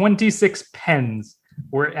 Yes. 26 pens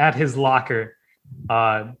were at his locker.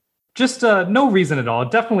 Just no reason at all.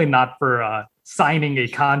 Definitely not for signing a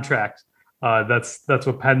contract. That's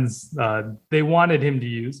what pens they wanted him to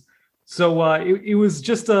use. So it was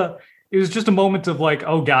just a moment of like,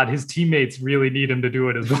 oh God, his teammates really need him to do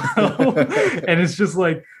it as well. And it's just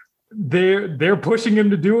like they're pushing him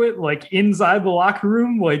to do it like inside the locker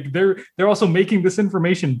room. Like they're also making this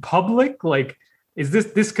information public. Like, is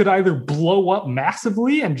this could either blow up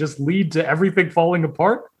massively and just lead to everything falling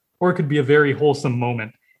apart, or it could be a very wholesome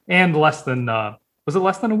moment. And less than was it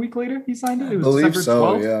less than a week later he signed it? It was I believe December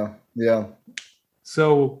 12th. So, yeah.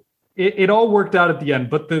 So it all worked out at the end,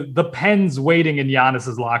 but the pens waiting in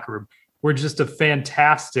Giannis's locker room were just a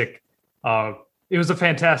fantastic. It was a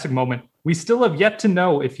fantastic moment. We still have yet to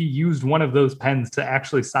know if he used one of those pens to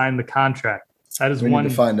actually sign the contract. That is one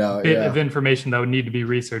bit of information that would need to be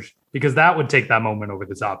researched, because that would take that moment over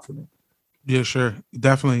the top for me. Yeah, sure.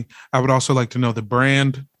 Definitely. I would also like to know the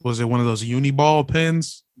brand. Was it one of those Uniball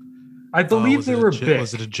pens? I believe they were big.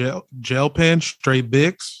 Was it a gel pen, straight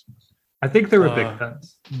Bics? I think they were big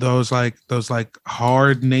pens. Those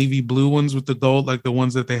hard navy blue ones with the gold, like the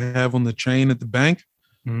ones that they have on the chain at the bank.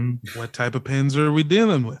 Mm-hmm. What type of pens are we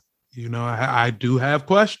dealing with? You know, I do have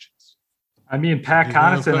questions. I mean, Pat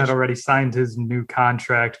Connaughton had already signed his new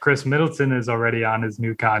contract. Chris Middleton is already on his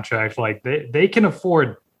new contract. Like they can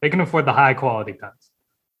afford the high quality pens.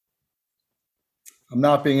 I'm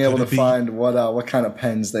not being able to find what kind of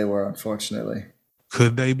pens they were, unfortunately.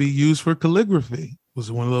 Could they be used for calligraphy? Was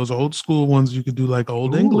it one of those old school ones you could do like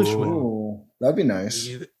old English with? Ooh, that'd be nice.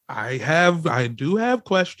 I do have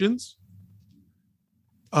questions.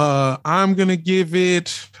 I'm gonna give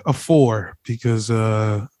it a 4 because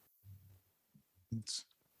it's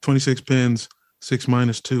 26 pins. 6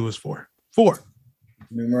 minus 2 is 4. 4.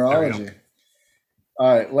 Numerology.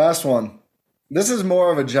 All right, last one. This is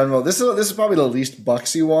more of a general. This is probably the least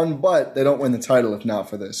Bucksy one, but they don't win the title if not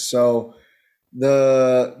for this. So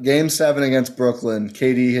the Game 7 against Brooklyn,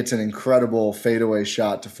 KD hits an incredible fadeaway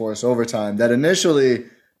shot to force overtime that initially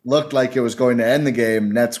looked like it was going to end the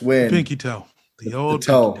game. Nets win. Pinky toe. The old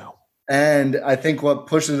toe. Pinky toe. And I think what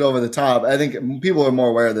pushes it over the top, I think people are more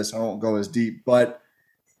aware of this. I won't go as deep, but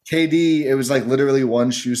KD, it was like literally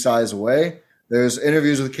one shoe size away. There's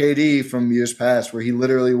interviews with KD from years past where he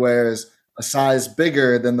literally wears a size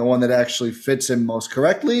bigger than the one that actually fits him most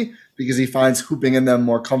correctly because he finds hooping in them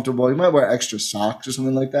more comfortable. He might wear extra socks or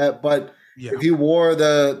something like that. But if he wore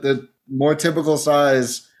the more typical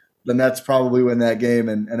size, the Nets probably win that game,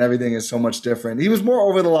 and everything is so much different. He was more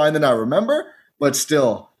over the line than I remember, but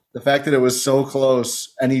still, the fact that it was so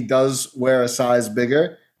close and he does wear a size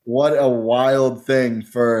bigger, what a wild thing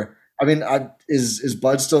for – I mean, is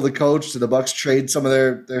Bud still the coach? Do the Bucks trade some of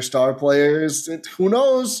their star players? Who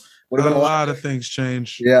knows? A lot of things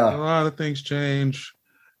change. Yeah. A lot of things change.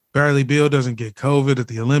 Bradley Beal doesn't get COVID at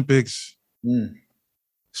the Olympics.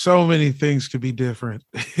 So many things could be different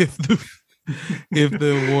if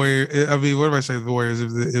the Warriors. I mean, what do I say? The Warriors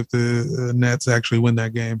if the Nets actually win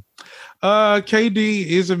that game. KD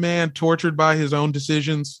is a man tortured by his own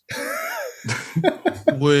decisions,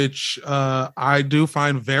 which I do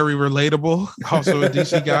find very relatable. Also a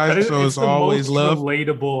DC guy, so it's always the love. most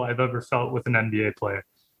relatable I've ever felt with an NBA player.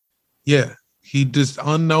 Yeah, he just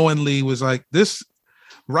unknowingly was like, this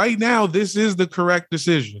right now, this is the correct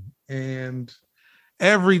decision. And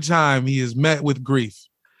every time he is met with grief.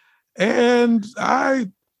 And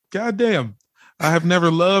goddamn, I have never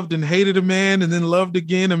loved and hated a man and then loved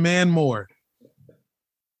again a man more.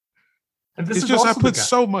 And it's just, I put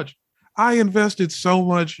so much, I invested so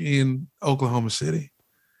much in Oklahoma City.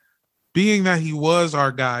 Being that he was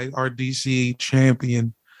our guy, our DC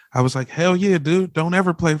champion, I was like, hell yeah, dude, don't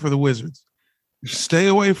ever play for the Wizards. Stay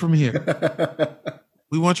away from here.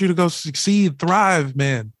 We want you to go succeed, thrive,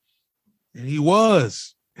 man. And he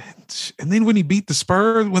was. And then when they beat the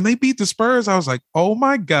Spurs, I was like, oh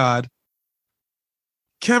my God,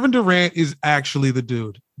 Kevin Durant is actually the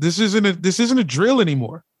dude. This isn't a drill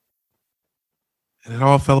anymore. And it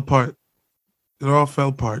all fell apart.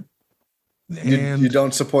 And you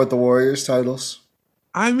don't support the Warriors titles?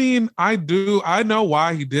 I mean, I do. I know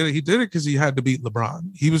why he did it. He did it because he had to beat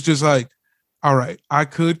LeBron. He was just like, all right, I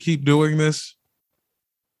could keep doing this,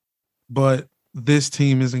 but this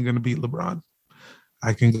team isn't going to beat LeBron.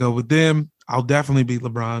 I can go with them. I'll definitely beat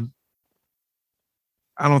LeBron.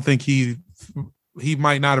 I don't think he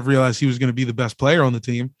might not have realized he was going to be the best player on the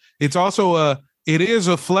team. It's also it is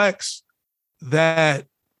a flex that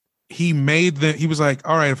he was like,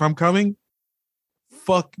 all right, if I'm coming,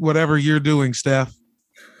 fuck whatever you're doing, Steph.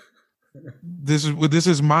 This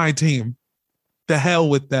is my team. The hell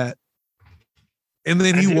with that. And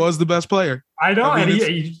then he was the best player. I know, and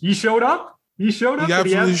he showed up. He showed up. He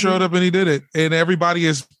absolutely showed up and he did it. And everybody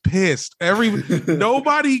is pissed.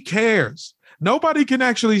 Nobody cares. Nobody can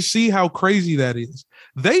actually see how crazy that is.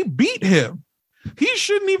 They beat him. He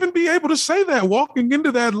shouldn't even be able to say that walking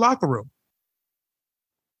into that locker room.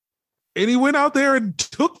 And he went out there and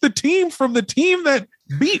took the team from the team that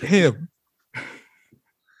beat him.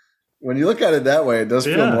 When you look at it that way, it does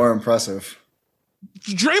feel more impressive.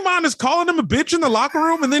 Draymond is calling him a bitch in the locker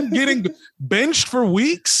room and then getting benched for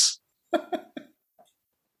weeks.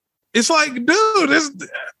 It's like, dude,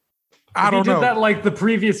 I don't know. If he did that like the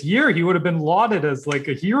previous year, he would have been lauded as like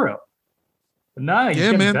a hero. But nah, he's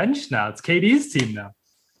getting benched now. It's KD's team now.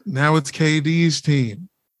 Now it's KD's team.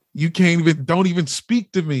 You don't even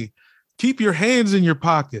speak to me. Keep your hands in your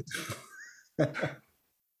pocket.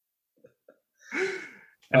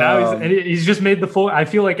 And now he's just made the full. I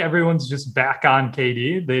feel like everyone's just back on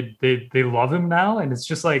KD. They love him now, and it's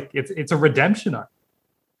just like it's a redemption arc.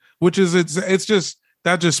 Which is it's just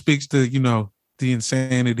that just speaks to the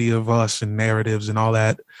insanity of us and narratives and all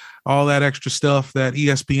that extra stuff that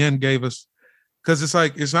ESPN gave us. Because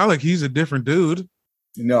it's not like he's a different dude.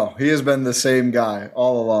 No, he has been the same guy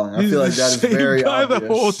all along. I feel like that is very obvious. The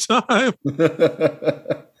whole time.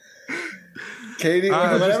 KD,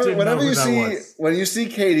 when you see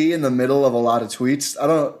KD in the middle of a lot of tweets,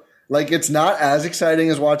 it's not as exciting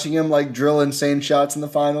as watching him like drill insane shots in the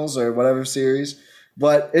finals or whatever series,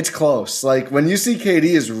 but it's close. Like when you see KD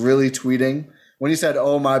is really tweeting, when you said,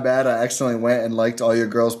 "Oh my bad, I accidentally went and liked all your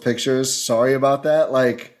girls' pictures. Sorry about that."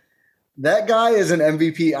 Like that guy is an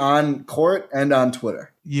MVP on court and on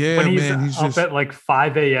Twitter. Yeah, when he's up at like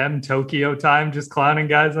 5 a.m. Tokyo time, just clowning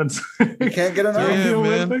guys on. You can't get enough.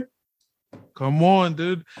 Yeah, man. Come on,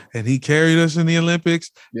 dude. And he carried us in the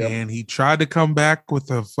Olympics, and he tried to come back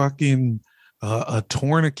with a fucking a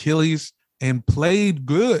torn Achilles and played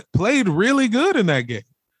really good in that game.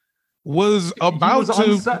 He was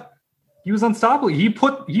unstoppable. He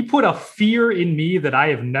put a fear in me that I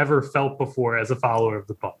have never felt before as a follower of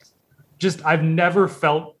the Bucks. Just I've never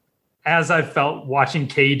felt as I felt watching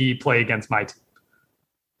KD play against my team.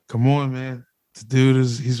 Come on, man. This dude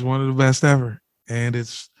he's one of the best ever. And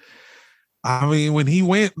when he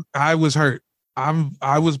went, I was hurt.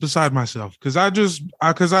 I was beside myself because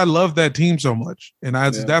I love that team so much. And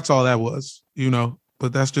that's all that was,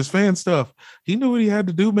 but that's just fan stuff. He knew what he had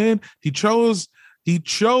to do, man. He chose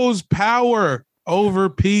power over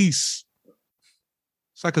peace.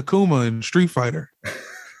 It's like Akuma in Street Fighter.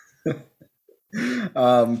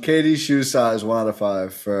 KD's shoe size 1 out of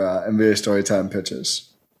 5 for NBA Storytime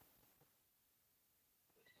pitches.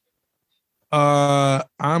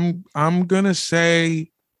 I'm gonna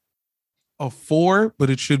say a 4, but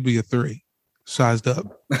it should be a 3, sized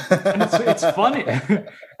up. And it's funny,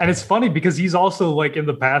 and it's funny because he's also like in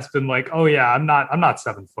the past been like, "Oh yeah, I'm not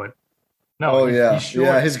 7 foot." No, he's short.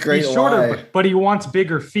 Yeah, his great he's shorter, but he wants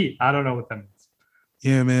bigger feet. I don't know what that means.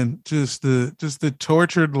 Yeah, man, just the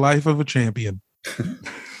tortured life of a champion.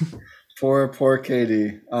 Poor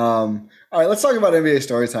KD. All right, let's talk about NBA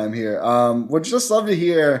Storytime here. Would just love to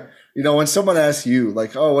hear, when someone asks you,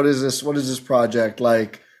 like, "Oh, what is this project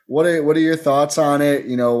like? What are your thoughts on it?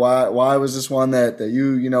 Why was this one that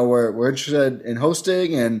you were interested in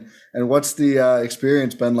hosting, and what's the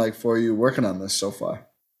experience been like for you working on this so far?"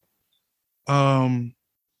 NBA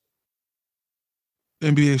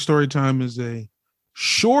Storytime is a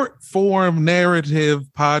short form narrative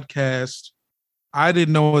podcast. I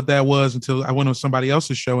didn't know what that was until I went on somebody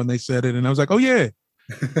else's show and they said it, and I was like, "Oh yeah,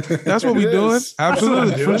 that's what we're doing."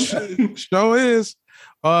 Absolutely, show is.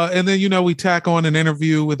 And then we tack on an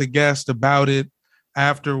interview with a guest about it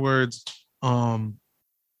afterwards.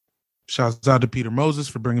 Shouts out to Peter Moses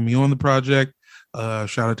for bringing me on the project.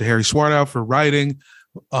 Shout out to Harry Swartout for writing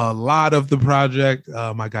a lot of the project.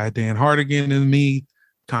 My guy Dan Hardigan and me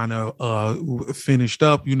kind of finished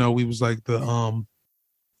up. We was like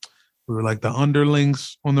we were like the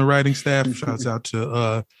underlings on the writing staff. Shouts out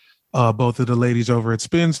to both of the ladies over at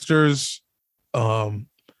Spinsters.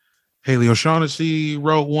 Haley O'Shaughnessy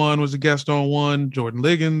wrote one, was a guest on one. Jordan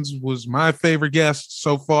Liggins was my favorite guest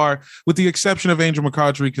so far, with the exception of Angel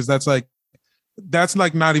McCautry, because that's like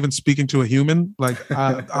not even speaking to a human. Like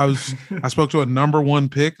I spoke to a number 1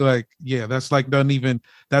 pick. Like, yeah, that's like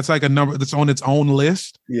that's like a number that's on its own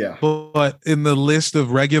list. Yeah. But in the list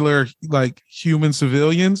of regular like human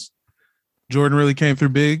civilians, Jordan really came through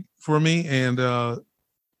big for me. And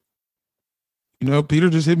Peter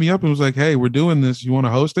just hit me up and was like, "Hey, we're doing this. You want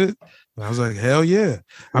to host it?" And I was like, "Hell yeah!"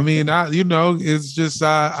 I mean, it's just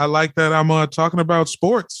I like that I'm talking about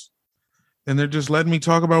sports, and they're just letting me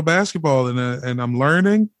talk about basketball, and I'm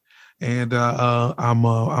learning, and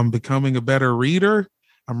I'm becoming a better reader.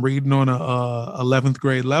 I'm reading on a 11th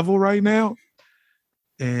grade level right now,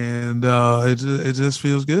 and it just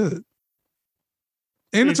feels good.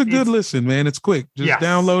 And it's a good listen, man. It's quick. Just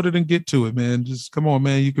download it and get to it, man. Just come on,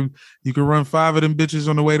 man. You can run 5 of them bitches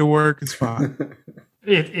on the way to work. It's fine.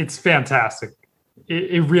 It's fantastic.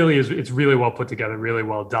 It really is. It's really well put together, really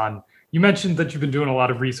well done. You mentioned that you've been doing a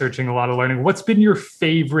lot of researching, a lot of learning. What's been your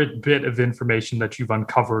favorite bit of information that you've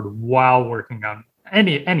uncovered while working on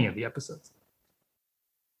any of the episodes?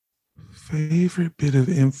 Favorite bit of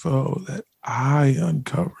info that I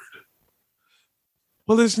uncovered?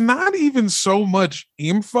 Well, it's not even so much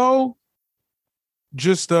info,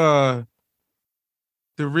 just the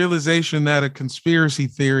realization that a conspiracy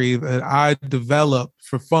theory that I developed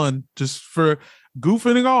for fun, just for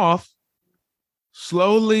goofing off,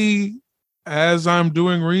 slowly as I'm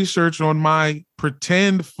doing research on my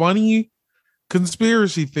pretend funny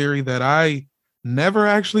conspiracy theory that I never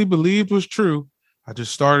actually believed was true. I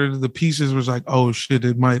just started, the pieces was like, oh shit,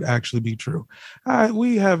 it might actually be true.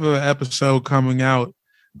 We have an episode coming out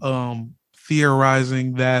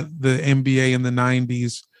theorizing that the NBA in the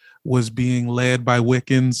 90s was being led by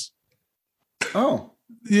Wiccans. Oh.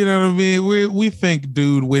 You know what I mean? We think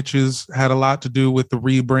dude witches had a lot to do with the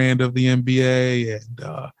rebrand of the NBA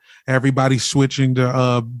and everybody switching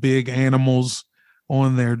to big animals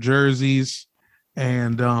on their jerseys.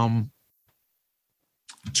 And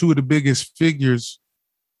two of the biggest figures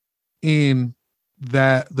in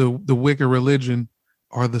that the Wicca religion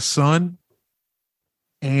are the sun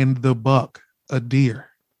and the buck, a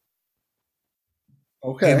deer.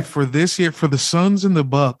 Okay. And for this year, for the Suns and the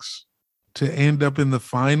Bucks to end up in the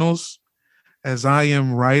finals, as I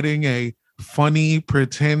am writing a funny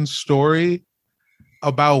pretend story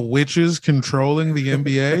about witches controlling the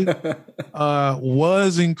NBA,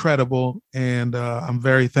 was incredible. And I'm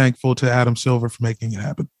very thankful to Adam Silver for making it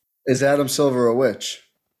happen. Is Adam Silver a witch?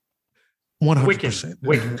 100%.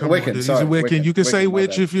 Wiccan. He's a Wiccan. You can say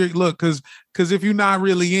witch bad. if you're, look, because if you're not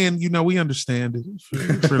really in, we understand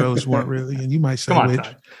it. For those who aren't really in, you might say witch.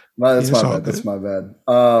 Well, that's my bad.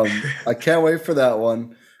 I can't wait for that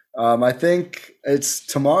one. I think it's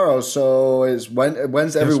tomorrow, so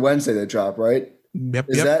when's every Wednesday they drop, right? Yep.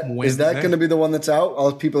 Is that going to be the one that's out?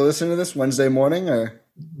 All people listening to this Wednesday morning, or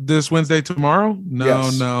this Wednesday tomorrow? No,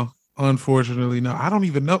 yes. No. Unfortunately, no. I don't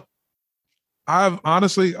even know. I've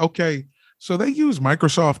honestly, okay. So they use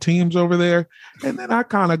Microsoft Teams over there, and then I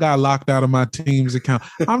kind of got locked out of my Teams account.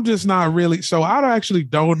 I'm just not really. So I actually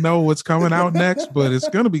don't know what's coming out next, but it's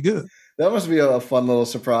going to be good. That must be a fun little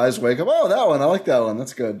surprise. Wake up! Oh, that one. I like that one.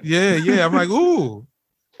 That's good. Yeah. I'm like, ooh.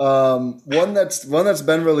 One that's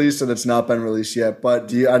been released and it's not been released yet.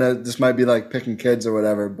 But I know this might be like picking kids or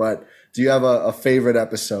whatever. But do you have a favorite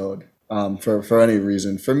episode? For any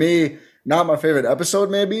reason? For me, not my favorite episode,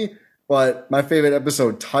 maybe, but my favorite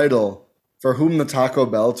episode title. For Whom the Taco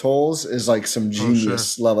Bell Tolls is like some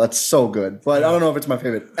genius level. That's so good. But I don't know if it's my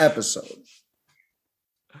favorite episode.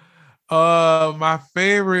 My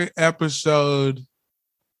favorite episode,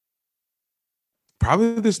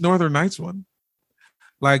 probably this Northern Nights one.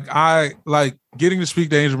 Like getting to speak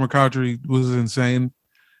to Angel McCoughtry was insane.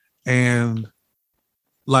 And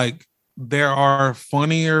like there are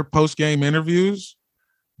funnier post-game interviews,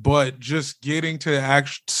 but just getting to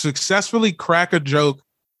successfully crack a joke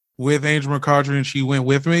with Angel McCoughtry and she went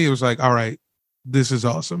with me, it was like, all right, this is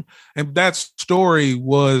awesome. And that story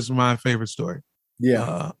was my favorite story.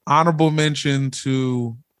 Yeah. Honorable mention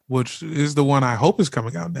to, which is the one I hope is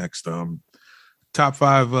coming out next, top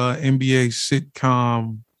 5 NBA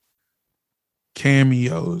sitcom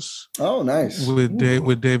cameos. Oh, nice.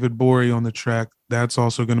 With David Bory on the track. That's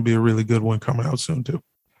also going to be a really good one coming out soon too.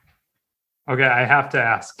 Okay, I have to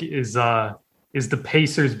ask, is the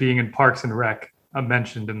Pacers being in Parks and Rec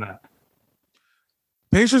mentioned in that?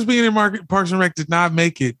 Pacers being in Parks and Rec did not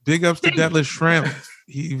make it. Big ups to Detlef Shrimp.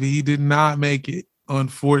 He did not make it,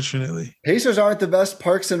 unfortunately. Pacers aren't the best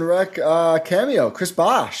Parks and Rec cameo. Chris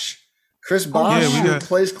Bosh. Who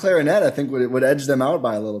plays clarinet, I think would edge them out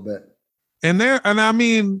by a little bit. And I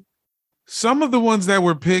mean, some of the ones that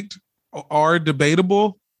were picked are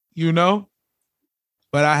debatable,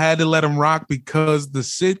 but I had to let them rock because the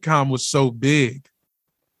sitcom was so big.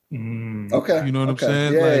 Okay. You know what I'm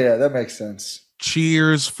saying? Yeah, that makes sense.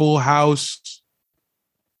 Cheers, Full House.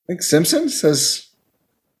 I think Simpsons has.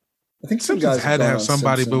 I think some Simpsons guys had to have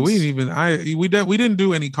somebody, Simpsons. but we didn't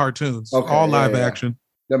do any cartoons. Okay, all live action.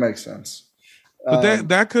 That makes sense. But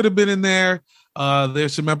that could have been in there.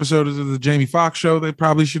 There's some episodes of the Jamie Foxx show that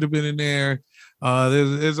probably should have been in there.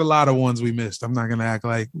 There's a lot of ones we missed. I'm not gonna act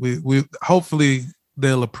like we hopefully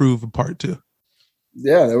they'll approve of part 2.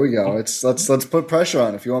 Yeah, there we go. Let's put pressure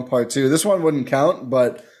on if you want part 2. This one wouldn't count,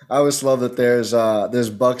 but I always love that there's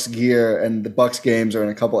Bucks gear and the Bucks games are in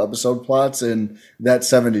a couple episode plots in that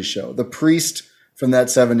 70s show. The priest from that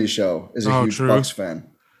 70s show is a huge Bucks fan.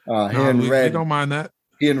 We don't mind that.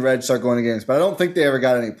 He and Red start going to games, but I don't think they ever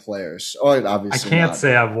got any players. Oh, obviously I can't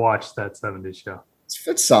say I've watched that 70s show.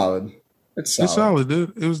 It's solid. It's solid,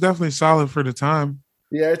 dude. It was definitely solid for the time.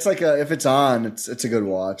 Yeah, it's like if it's on, it's a good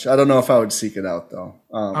watch. I don't know if I would seek it out though.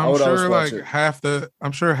 I'm sure like half the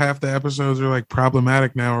episodes are like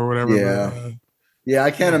problematic now or whatever. Yeah. But, yeah,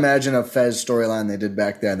 I can't imagine a Fez storyline they did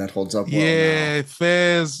back then that holds up well. Yeah, now.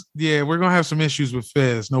 Fez. Yeah, we're gonna have some issues with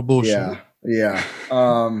Fez. No bullshit. Yeah.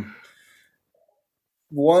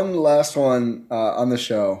 One last one on the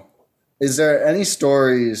show. Is there any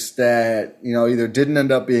stories that, either didn't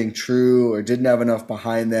end up being true or didn't have enough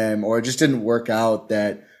behind them or it just didn't work out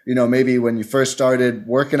that, maybe when you first started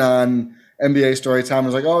working on NBA Storytime, it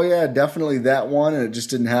was like, oh, yeah, definitely that one, and it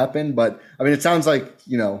just didn't happen? But, I mean, it sounds like,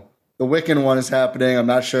 the Wiccan one is happening. I'm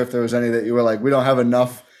not sure if there was any that you were like, we don't have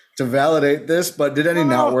enough to validate this, but did any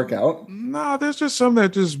not work out? No, there's just some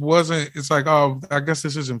that just wasn't. It's like, oh, I guess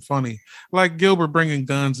this isn't funny. Like Gilbert bringing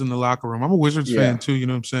guns in the locker room. I'm a Wizards fan too, you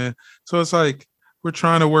know what I'm saying? So it's like we're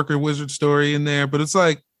trying to work a Wizard story in there, but it's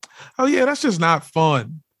like, oh yeah, that's just not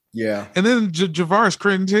fun. Yeah. And then Javaris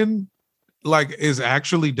Crittenton is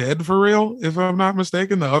actually dead for real, if I'm not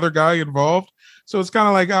mistaken, the other guy involved. So it's kind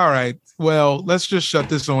of like, all right, well, let's just shut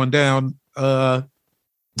this on down.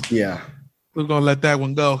 Yeah. We're gonna let that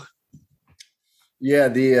one go. Yeah,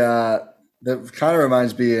 that kind of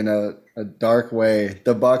reminds me in a dark way.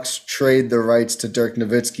 The Bucks trade the rights to Dirk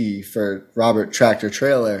Nowitzki for Robert Tractor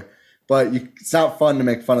Trailer, but it's not fun to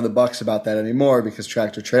make fun of the Bucks about that anymore because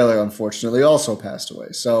Tractor Trailer unfortunately also passed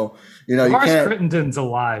away. So you can't. Crittenden's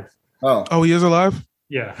alive. Oh, he is alive.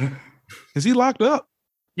 Yeah. Is he locked up?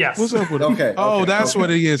 Yes. What's up with him? Okay. Oh, that's what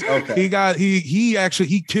he is. Okay.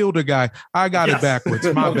 He killed a guy. I got it backwards.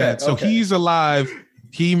 My bad. So he's alive.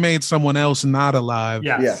 He made someone else not alive.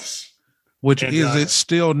 Yes. Which it's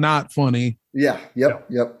still not funny. Yeah. Yep.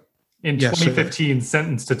 In 2015,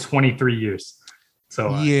 sentenced to 23 years.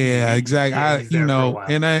 So yeah, exactly.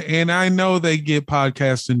 And I know they get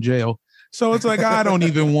podcasts in jail. So it's like I don't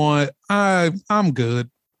even want. I'm good.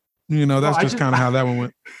 That's just kind of how that one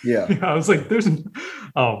went. Yeah. I was like,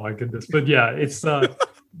 oh my goodness. But yeah, it's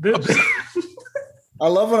I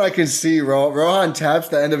love when I can see Rohan taps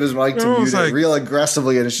the end of his mic to mute it real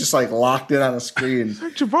aggressively, and it's just like locked in on a screen.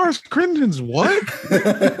 Javaris Crittenton's what?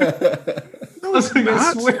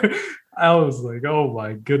 I swear. I was like, oh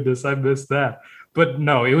my goodness, I missed that. But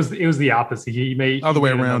no, it was the opposite. He made other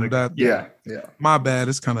way around. Yeah. My bad.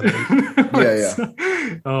 It's kind of late.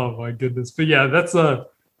 Yeah. Oh my goodness. But yeah, that's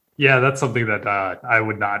something that I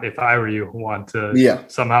would not, if I were you, want to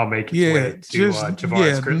somehow make its way to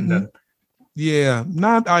Javaris Crittenton. Yeah,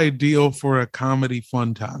 not ideal for a comedy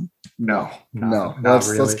fun time. No.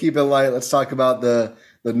 Let's keep it light. Let's talk about the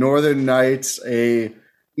Northern Knights, a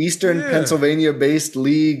Eastern Pennsylvania-based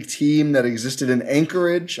league team that existed in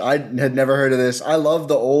Anchorage. I had never heard of this. I love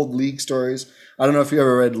the old league stories. I don't know if you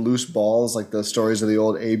ever read Loose Balls, like the stories of the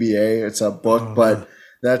old ABA. It's a book, but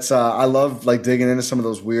that's I love like digging into some of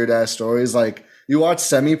those weird ass stories. Like you watch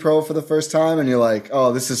Semi-Pro for the first time and you're like,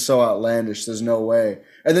 oh, this is so outlandish. There's no way.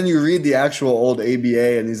 And then you read the actual old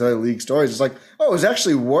ABA and these other league stories. It's like, oh, it was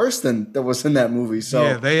actually worse than that was in that movie. So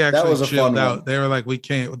yeah, they actually that was a chilled fun out. one. They were like, we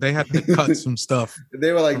can't. They had to cut some stuff.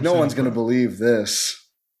 They were like, no one's going to believe this.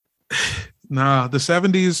 Nah, the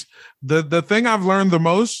 70s. The thing I've learned the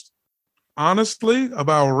most, honestly,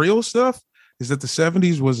 about real stuff is that the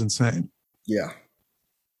 70s was insane. Yeah.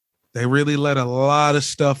 They really let a lot of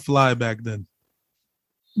stuff fly back then.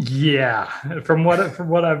 Yeah, from what I've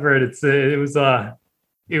heard, it was a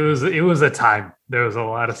time. There was a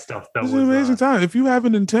lot of stuff that was an amazing time. If you have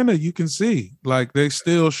an antenna, you can see like they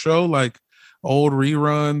still show like old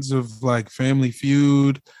reruns of like Family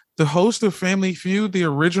Feud. The host of Family Feud, the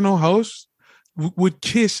original host, would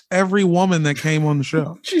kiss every woman that came on the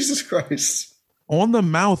show. Jesus Christ, on the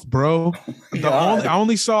mouth, bro. I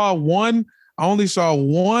only saw one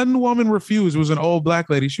woman refuse. It was an old black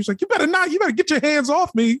lady. She was like, you better get your hands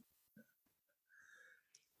off me.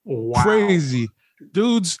 Wow. Crazy.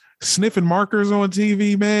 Dudes sniffing markers on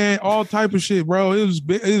TV, man. All type of shit, bro. It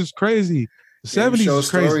was crazy. The 70s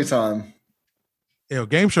was crazy. Story time. Yo,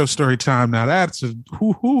 game show story time. Now that's a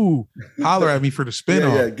hoo-hoo. Holler at me for the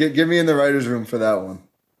spin-off. Yeah. Give me in the writer's room for that one.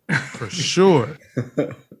 For sure.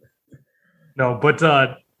 No, but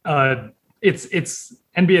it's NBA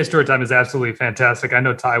Storytime is absolutely fantastic. I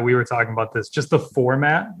know, Ty, we were talking about this, just the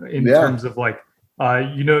format in terms of like,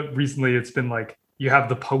 recently it's been like you have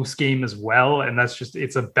the post game as well, and that's just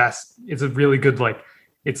it's a really good like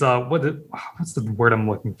it's what's the word I'm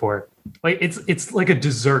looking for? Like it's like a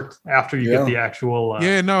dessert after you get the actual.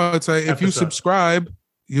 It's like if you subscribe,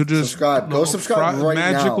 you just go subscribe right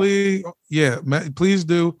magically. Now. Yeah, please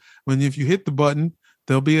do. If you hit the button,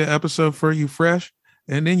 there'll be an episode for you fresh,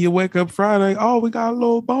 and then you wake up Friday. Oh, we got a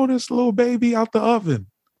little bonus, little baby out the oven.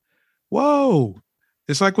 Whoa!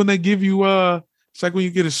 It's like when they give you it's like when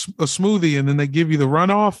you get a smoothie and then they give you the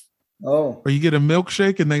runoff. Oh, or you get a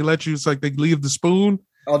milkshake and they let you. It's like they leave the spoon.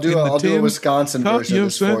 I'll do a Wisconsin version of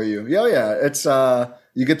this for you. Yeah. It's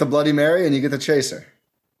you get the Bloody Mary and you get the chaser.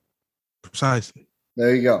 Precisely.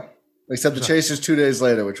 There you go. Except the chaser's 2 days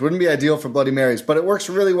later, which wouldn't be ideal for Bloody Marys, but it works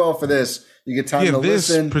really well for this. You get time to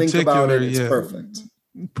listen, think about it. It's perfect.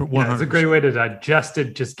 Yeah, it's a great way to digest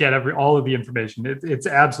it. Just get all of the information. It's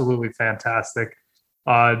absolutely fantastic.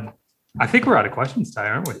 I think we're out of questions, Ty,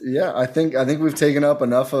 aren't we? Yeah, I think we've taken up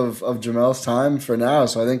enough of Jamel's time for now,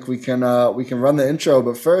 so I think we can run the intro.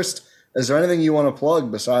 But first, is there anything you want to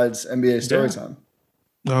plug besides NBA Storytime?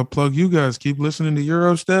 I'll plug you guys. Keep listening to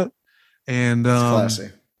Eurostep and classy.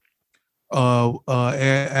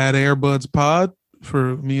 Add Airbuds Pod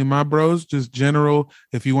for me and my bros. Just general.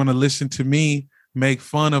 If you want to listen to me make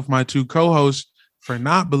fun of my two co-hosts for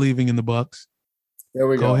not believing in the Bucks. There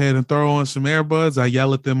we go. Go ahead and throw on some earbuds. I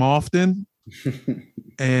yell at them often.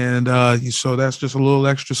 And so that's just a little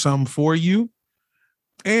extra something for you.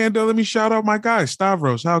 And let me shout out my guy,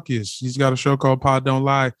 Stavros Halkias. He's got a show called Pod Don't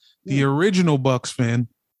Lie. The original Bucks fan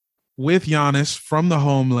with Giannis from the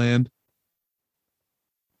homeland.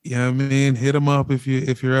 Yeah, I mean, hit him up if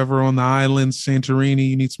you're ever on the island, Santorini,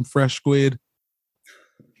 you need some fresh squid.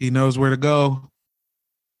 He knows where to go.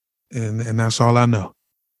 And that's all I know.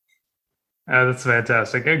 That's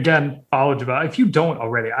fantastic. Again, follow Jamel. If you don't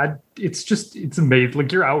already, it's amazing.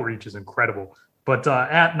 Like, your outreach is incredible. But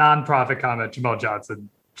at nonprofit comment, Jamel Johnson,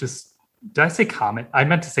 did I say comment? I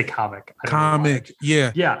meant to say comic. Comic,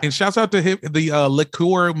 yeah. Yeah. And shouts out to the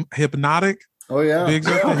liqueur Hypnotic. Oh, yeah. Big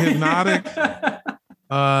up to Hypnotic.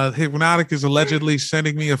 Hypnotic is allegedly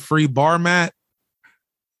sending me a free bar mat.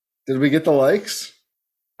 Did we get the likes?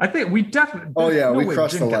 I think we definitely. Oh, yeah, we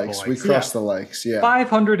crushed the likes. We crushed the likes, yeah.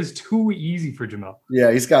 500 is too easy for Jamel.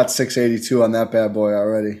 Yeah, he's got 682 on that bad boy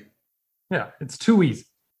already. Yeah, it's too easy.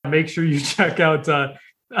 Make sure you check out NBA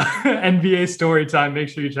Storytime. Make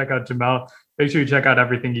sure you check out Jamel. Make sure you check out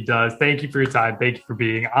everything he does. Thank you for your time. Thank you for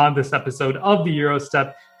being on this episode of the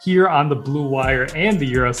Eurostep here on the Blue Wire and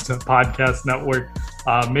the Eurostep Podcast Network.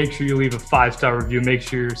 Make sure you leave a 5-star review. Make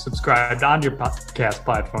sure you're subscribed on your podcast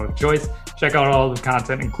platform of choice. Check out all the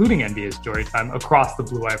content, including NBA Storytime, across the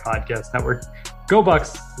Blue Wire Podcast Network. Go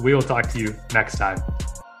Bucks. We will talk to you next time.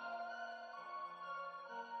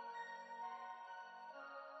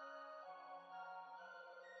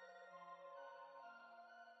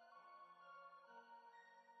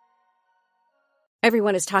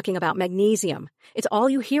 Everyone is talking about magnesium. It's all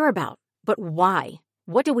you hear about. But why?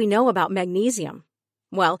 What do we know about magnesium?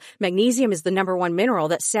 Well, magnesium is the #1 mineral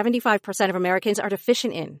that 75% of Americans are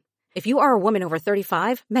deficient in. If you are a woman over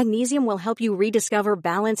 35, magnesium will help you rediscover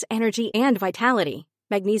balance, energy, and vitality.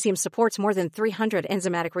 Magnesium supports more than 300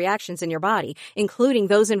 enzymatic reactions in your body, including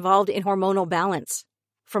those involved in hormonal balance.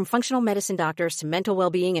 From functional medicine doctors to mental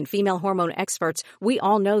well-being and female hormone experts, we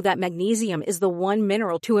all know that magnesium is the one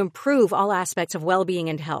mineral to improve all aspects of well-being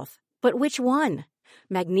and health. But which one?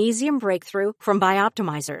 Magnesium Breakthrough from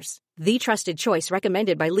Bioptimizers, the trusted choice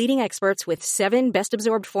recommended by leading experts with 7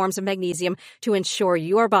 best-absorbed forms of magnesium to ensure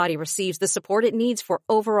your body receives the support it needs for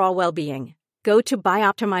overall well-being. Go to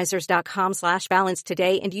bioptimizers.com/balance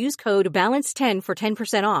today and use code BALANCE10 for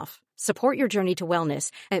 10% off. Support your journey to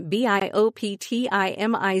wellness at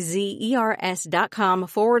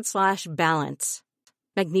bioptimizers.com/balance.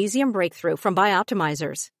 Magnesium Breakthrough from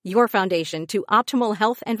Bioptimizers, your foundation to optimal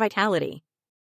health and vitality.